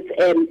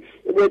and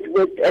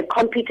with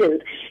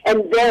competence.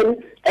 And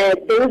then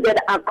those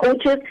that are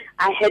coaches,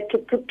 I had to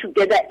put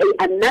together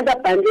another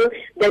bundle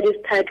that is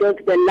titled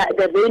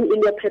the Rain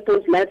in Your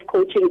Purpose Life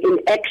Coaching in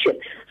Action.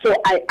 So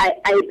I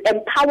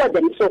empower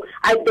them. So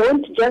I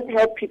don't just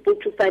help people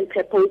to find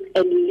purpose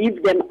and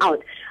leave them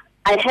out.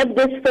 I have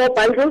these 4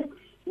 bundles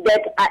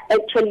that are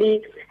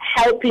actually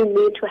helping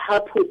me to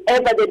help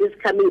whoever that is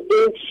coming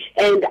in,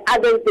 and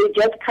others, they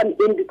just come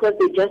in because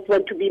they just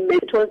want to be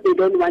mentors. They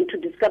don't want to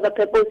discover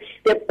purpose.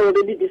 They've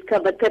already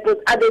discovered purpose.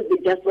 Others, they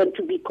just want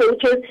to be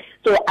coaches.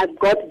 So I've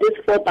got these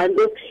 4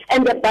 bundles,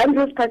 and the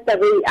bundles, Pastor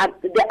Ray,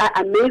 they are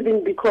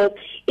amazing because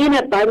in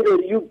a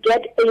bundle you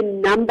get a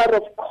number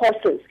of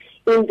courses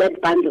in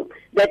that bundle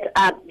that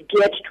are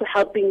geared to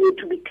helping you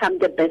to become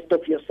the best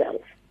of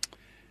yourself.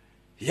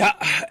 Yeah,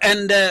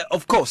 and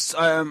of course,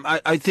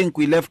 I think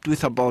we left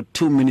with about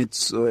 2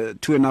 minutes,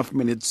 2.5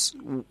 minutes,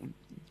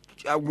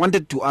 I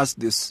wanted to ask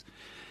this.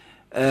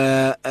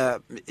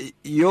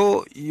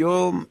 Your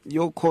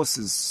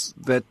courses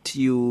that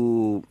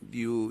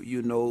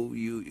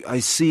I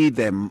see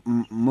them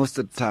most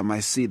of the time. I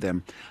see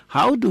them.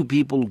 How do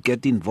people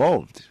get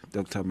involved,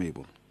 Dr.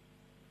 Mabel?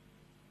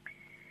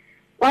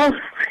 Oh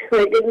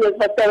my goodness,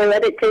 Pastor,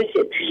 what a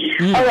question.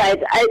 All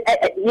right,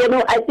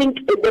 I think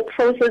the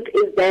process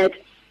is that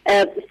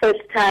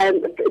first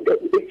time,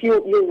 if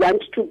you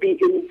want to be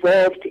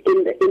involved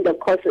in the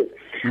courses,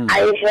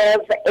 I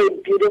have a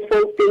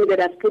beautiful thing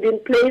that I've put in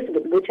place,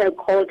 which I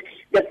called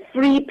the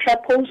free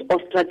purpose or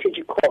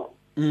strategic call.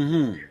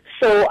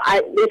 So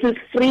this is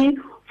free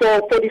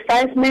for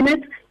 45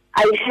 minutes.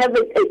 I have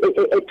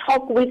a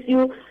talk with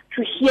you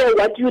to hear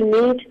what you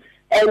need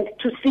and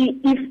to see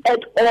if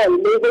at all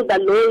Mabel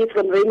Baloyi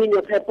from Reigning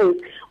Your Purpose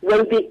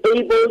will be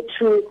able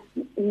to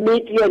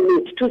meet your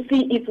needs, to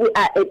see if we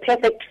are a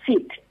perfect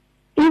fit.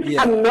 If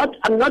I'm not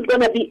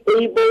going to be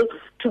able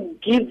to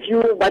give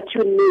you what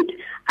you need.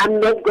 I'm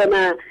not going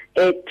to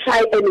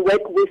try and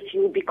work with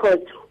you because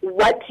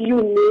what you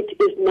need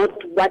is not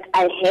what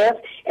I have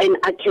and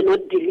I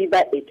cannot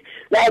deliver it.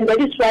 And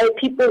that is why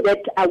people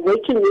that are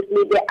working with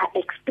me, they are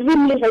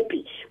extremely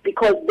happy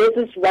because this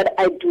is what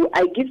I do.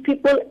 I give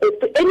people,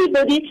 if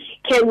anybody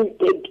can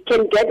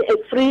get a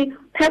free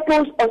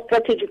purpose or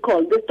strategy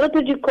call. The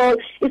strategy call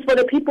is for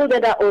the people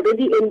that are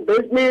already in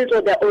business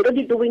or they're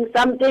already doing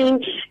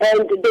something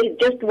and they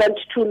just want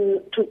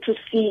to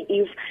see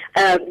if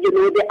they are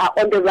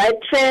on the right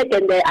track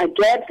and there are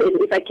gaps and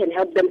if I can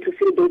help them to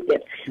fill those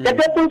gaps. The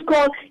purpose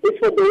call is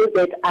for those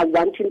that are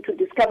wanting to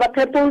discover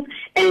purpose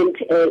and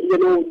they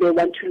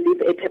want to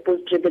live a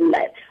purpose-driven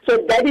life. So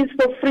that is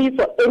for free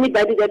for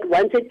anybody that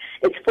wants it.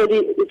 It's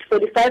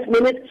 45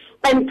 minutes,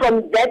 and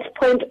from that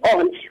point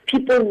on,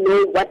 people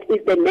know what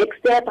is the next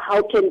step.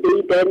 How can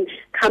they then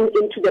come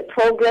into the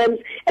programs,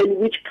 and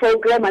which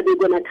program are they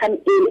going to come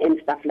in,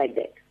 and stuff like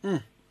that.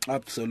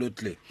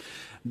 Absolutely.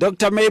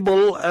 Dr.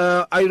 Mabel,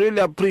 I really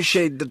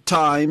appreciate the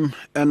time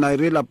and I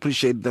really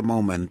appreciate the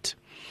moment.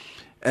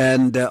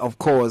 And, of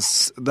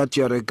course, that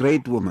you're a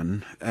great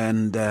woman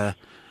and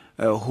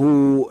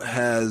who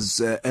has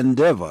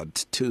endeavored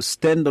to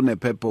stand on a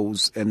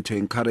purpose and to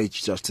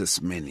encourage just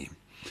as many.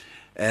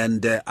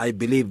 And I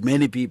believe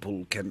many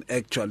people can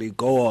actually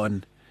go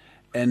on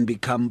and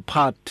become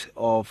part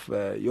of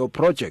your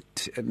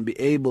project and be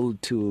able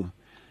to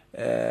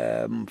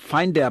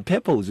find their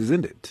purpose,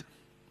 isn't it?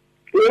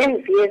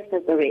 Yes,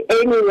 Pastor Ray.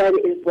 Anyone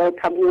is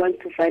welcome who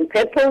wants to find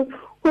purpose,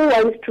 who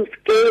wants to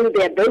scale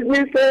their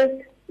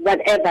businesses,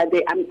 whatever.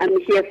 I'm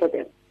here for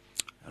them.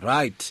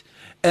 Right.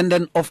 And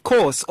then, of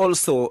course,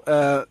 also,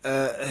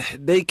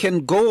 they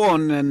can go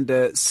on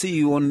and see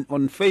you on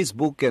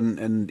Facebook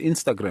and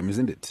Instagram,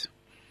 isn't it?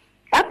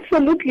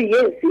 Absolutely,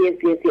 yes.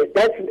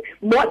 That's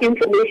more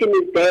information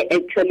is there.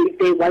 Actually, if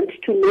they want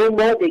to know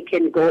more, they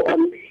can go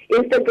on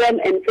Instagram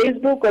and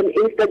Facebook. On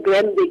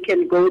Instagram, they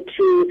can go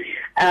to,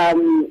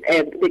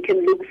 they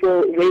can look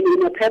for Reigning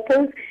Your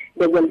Purpose.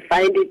 They will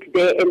find it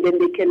there, and then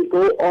they can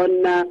go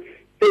on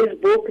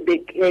Facebook. They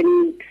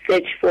can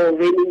search for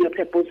Reigning Your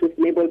Purpose with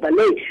Mabel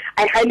Baloyi.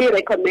 I highly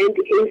recommend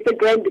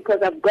Instagram because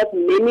I've got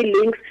many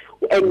links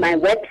and my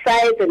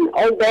website and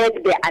all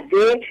that. They are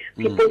there.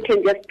 People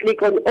can just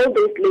click on all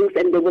those links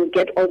and they will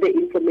get all the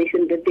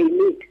information that they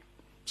need.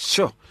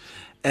 Sure.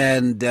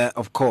 And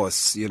of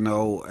course,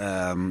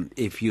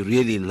 if you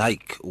really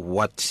like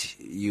what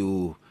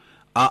you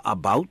are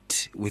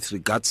about with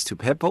regards to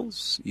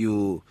purpose,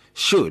 you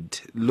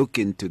should look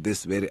into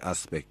this very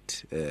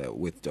aspect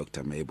with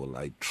Dr. Mabel.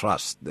 I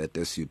trust that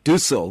as you do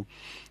so,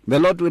 the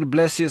Lord will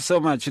bless you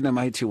so much in a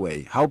mighty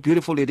way. How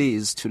beautiful it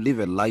is to live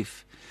a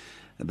life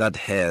that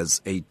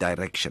has a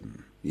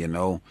direction.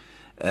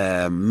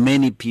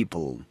 Many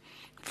people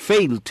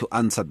fail to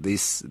answer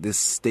this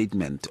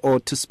statement or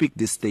to speak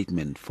this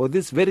statement. For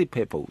this very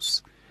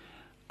purpose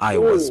I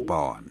was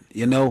born.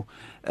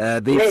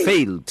 They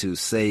fail to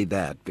say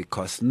that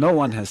because no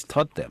one has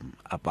taught them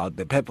about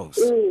the purpose.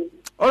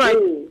 All right,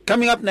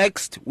 coming up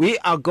next, we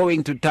are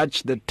going to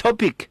touch the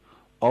topic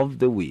of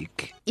the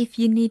week. If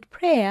you need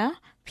prayer,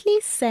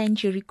 please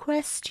send your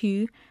request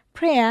to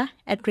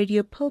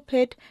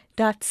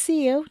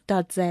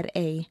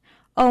prayer@radiopulpit.co.za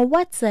or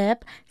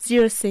WhatsApp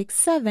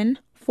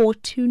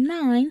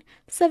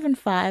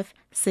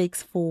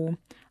 067-429-7564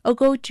 or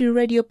go to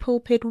Radio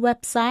Pulpit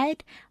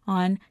website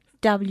on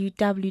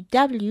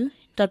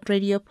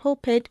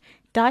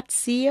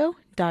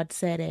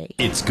www.radiopulpit.co.za.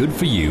 It's good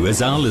for you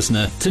as our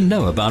listener to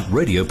know about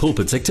Radio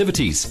Pulpit's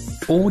activities.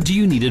 Or do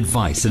you need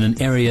advice in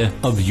an area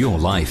of your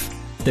life?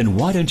 Then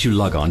why don't you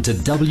log on to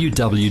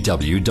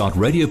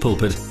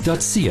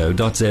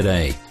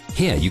www.radiopulpit.co.za.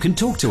 Here you can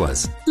talk to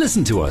us,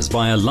 listen to us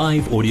via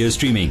live audio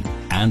streaming,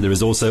 and there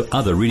is also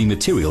other reading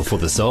material for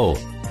the soul.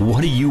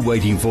 What are you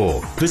waiting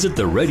for? Visit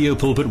the Radio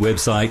Pulpit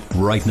website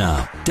right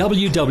now,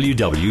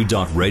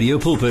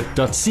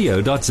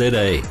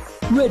 www.radiopulpit.co.za.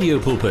 Radio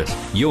Pulpit,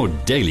 your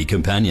daily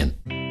companion.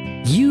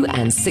 You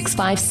and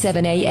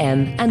 657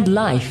 AM and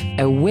life,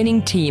 a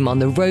winning team on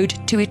the road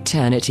to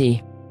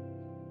eternity.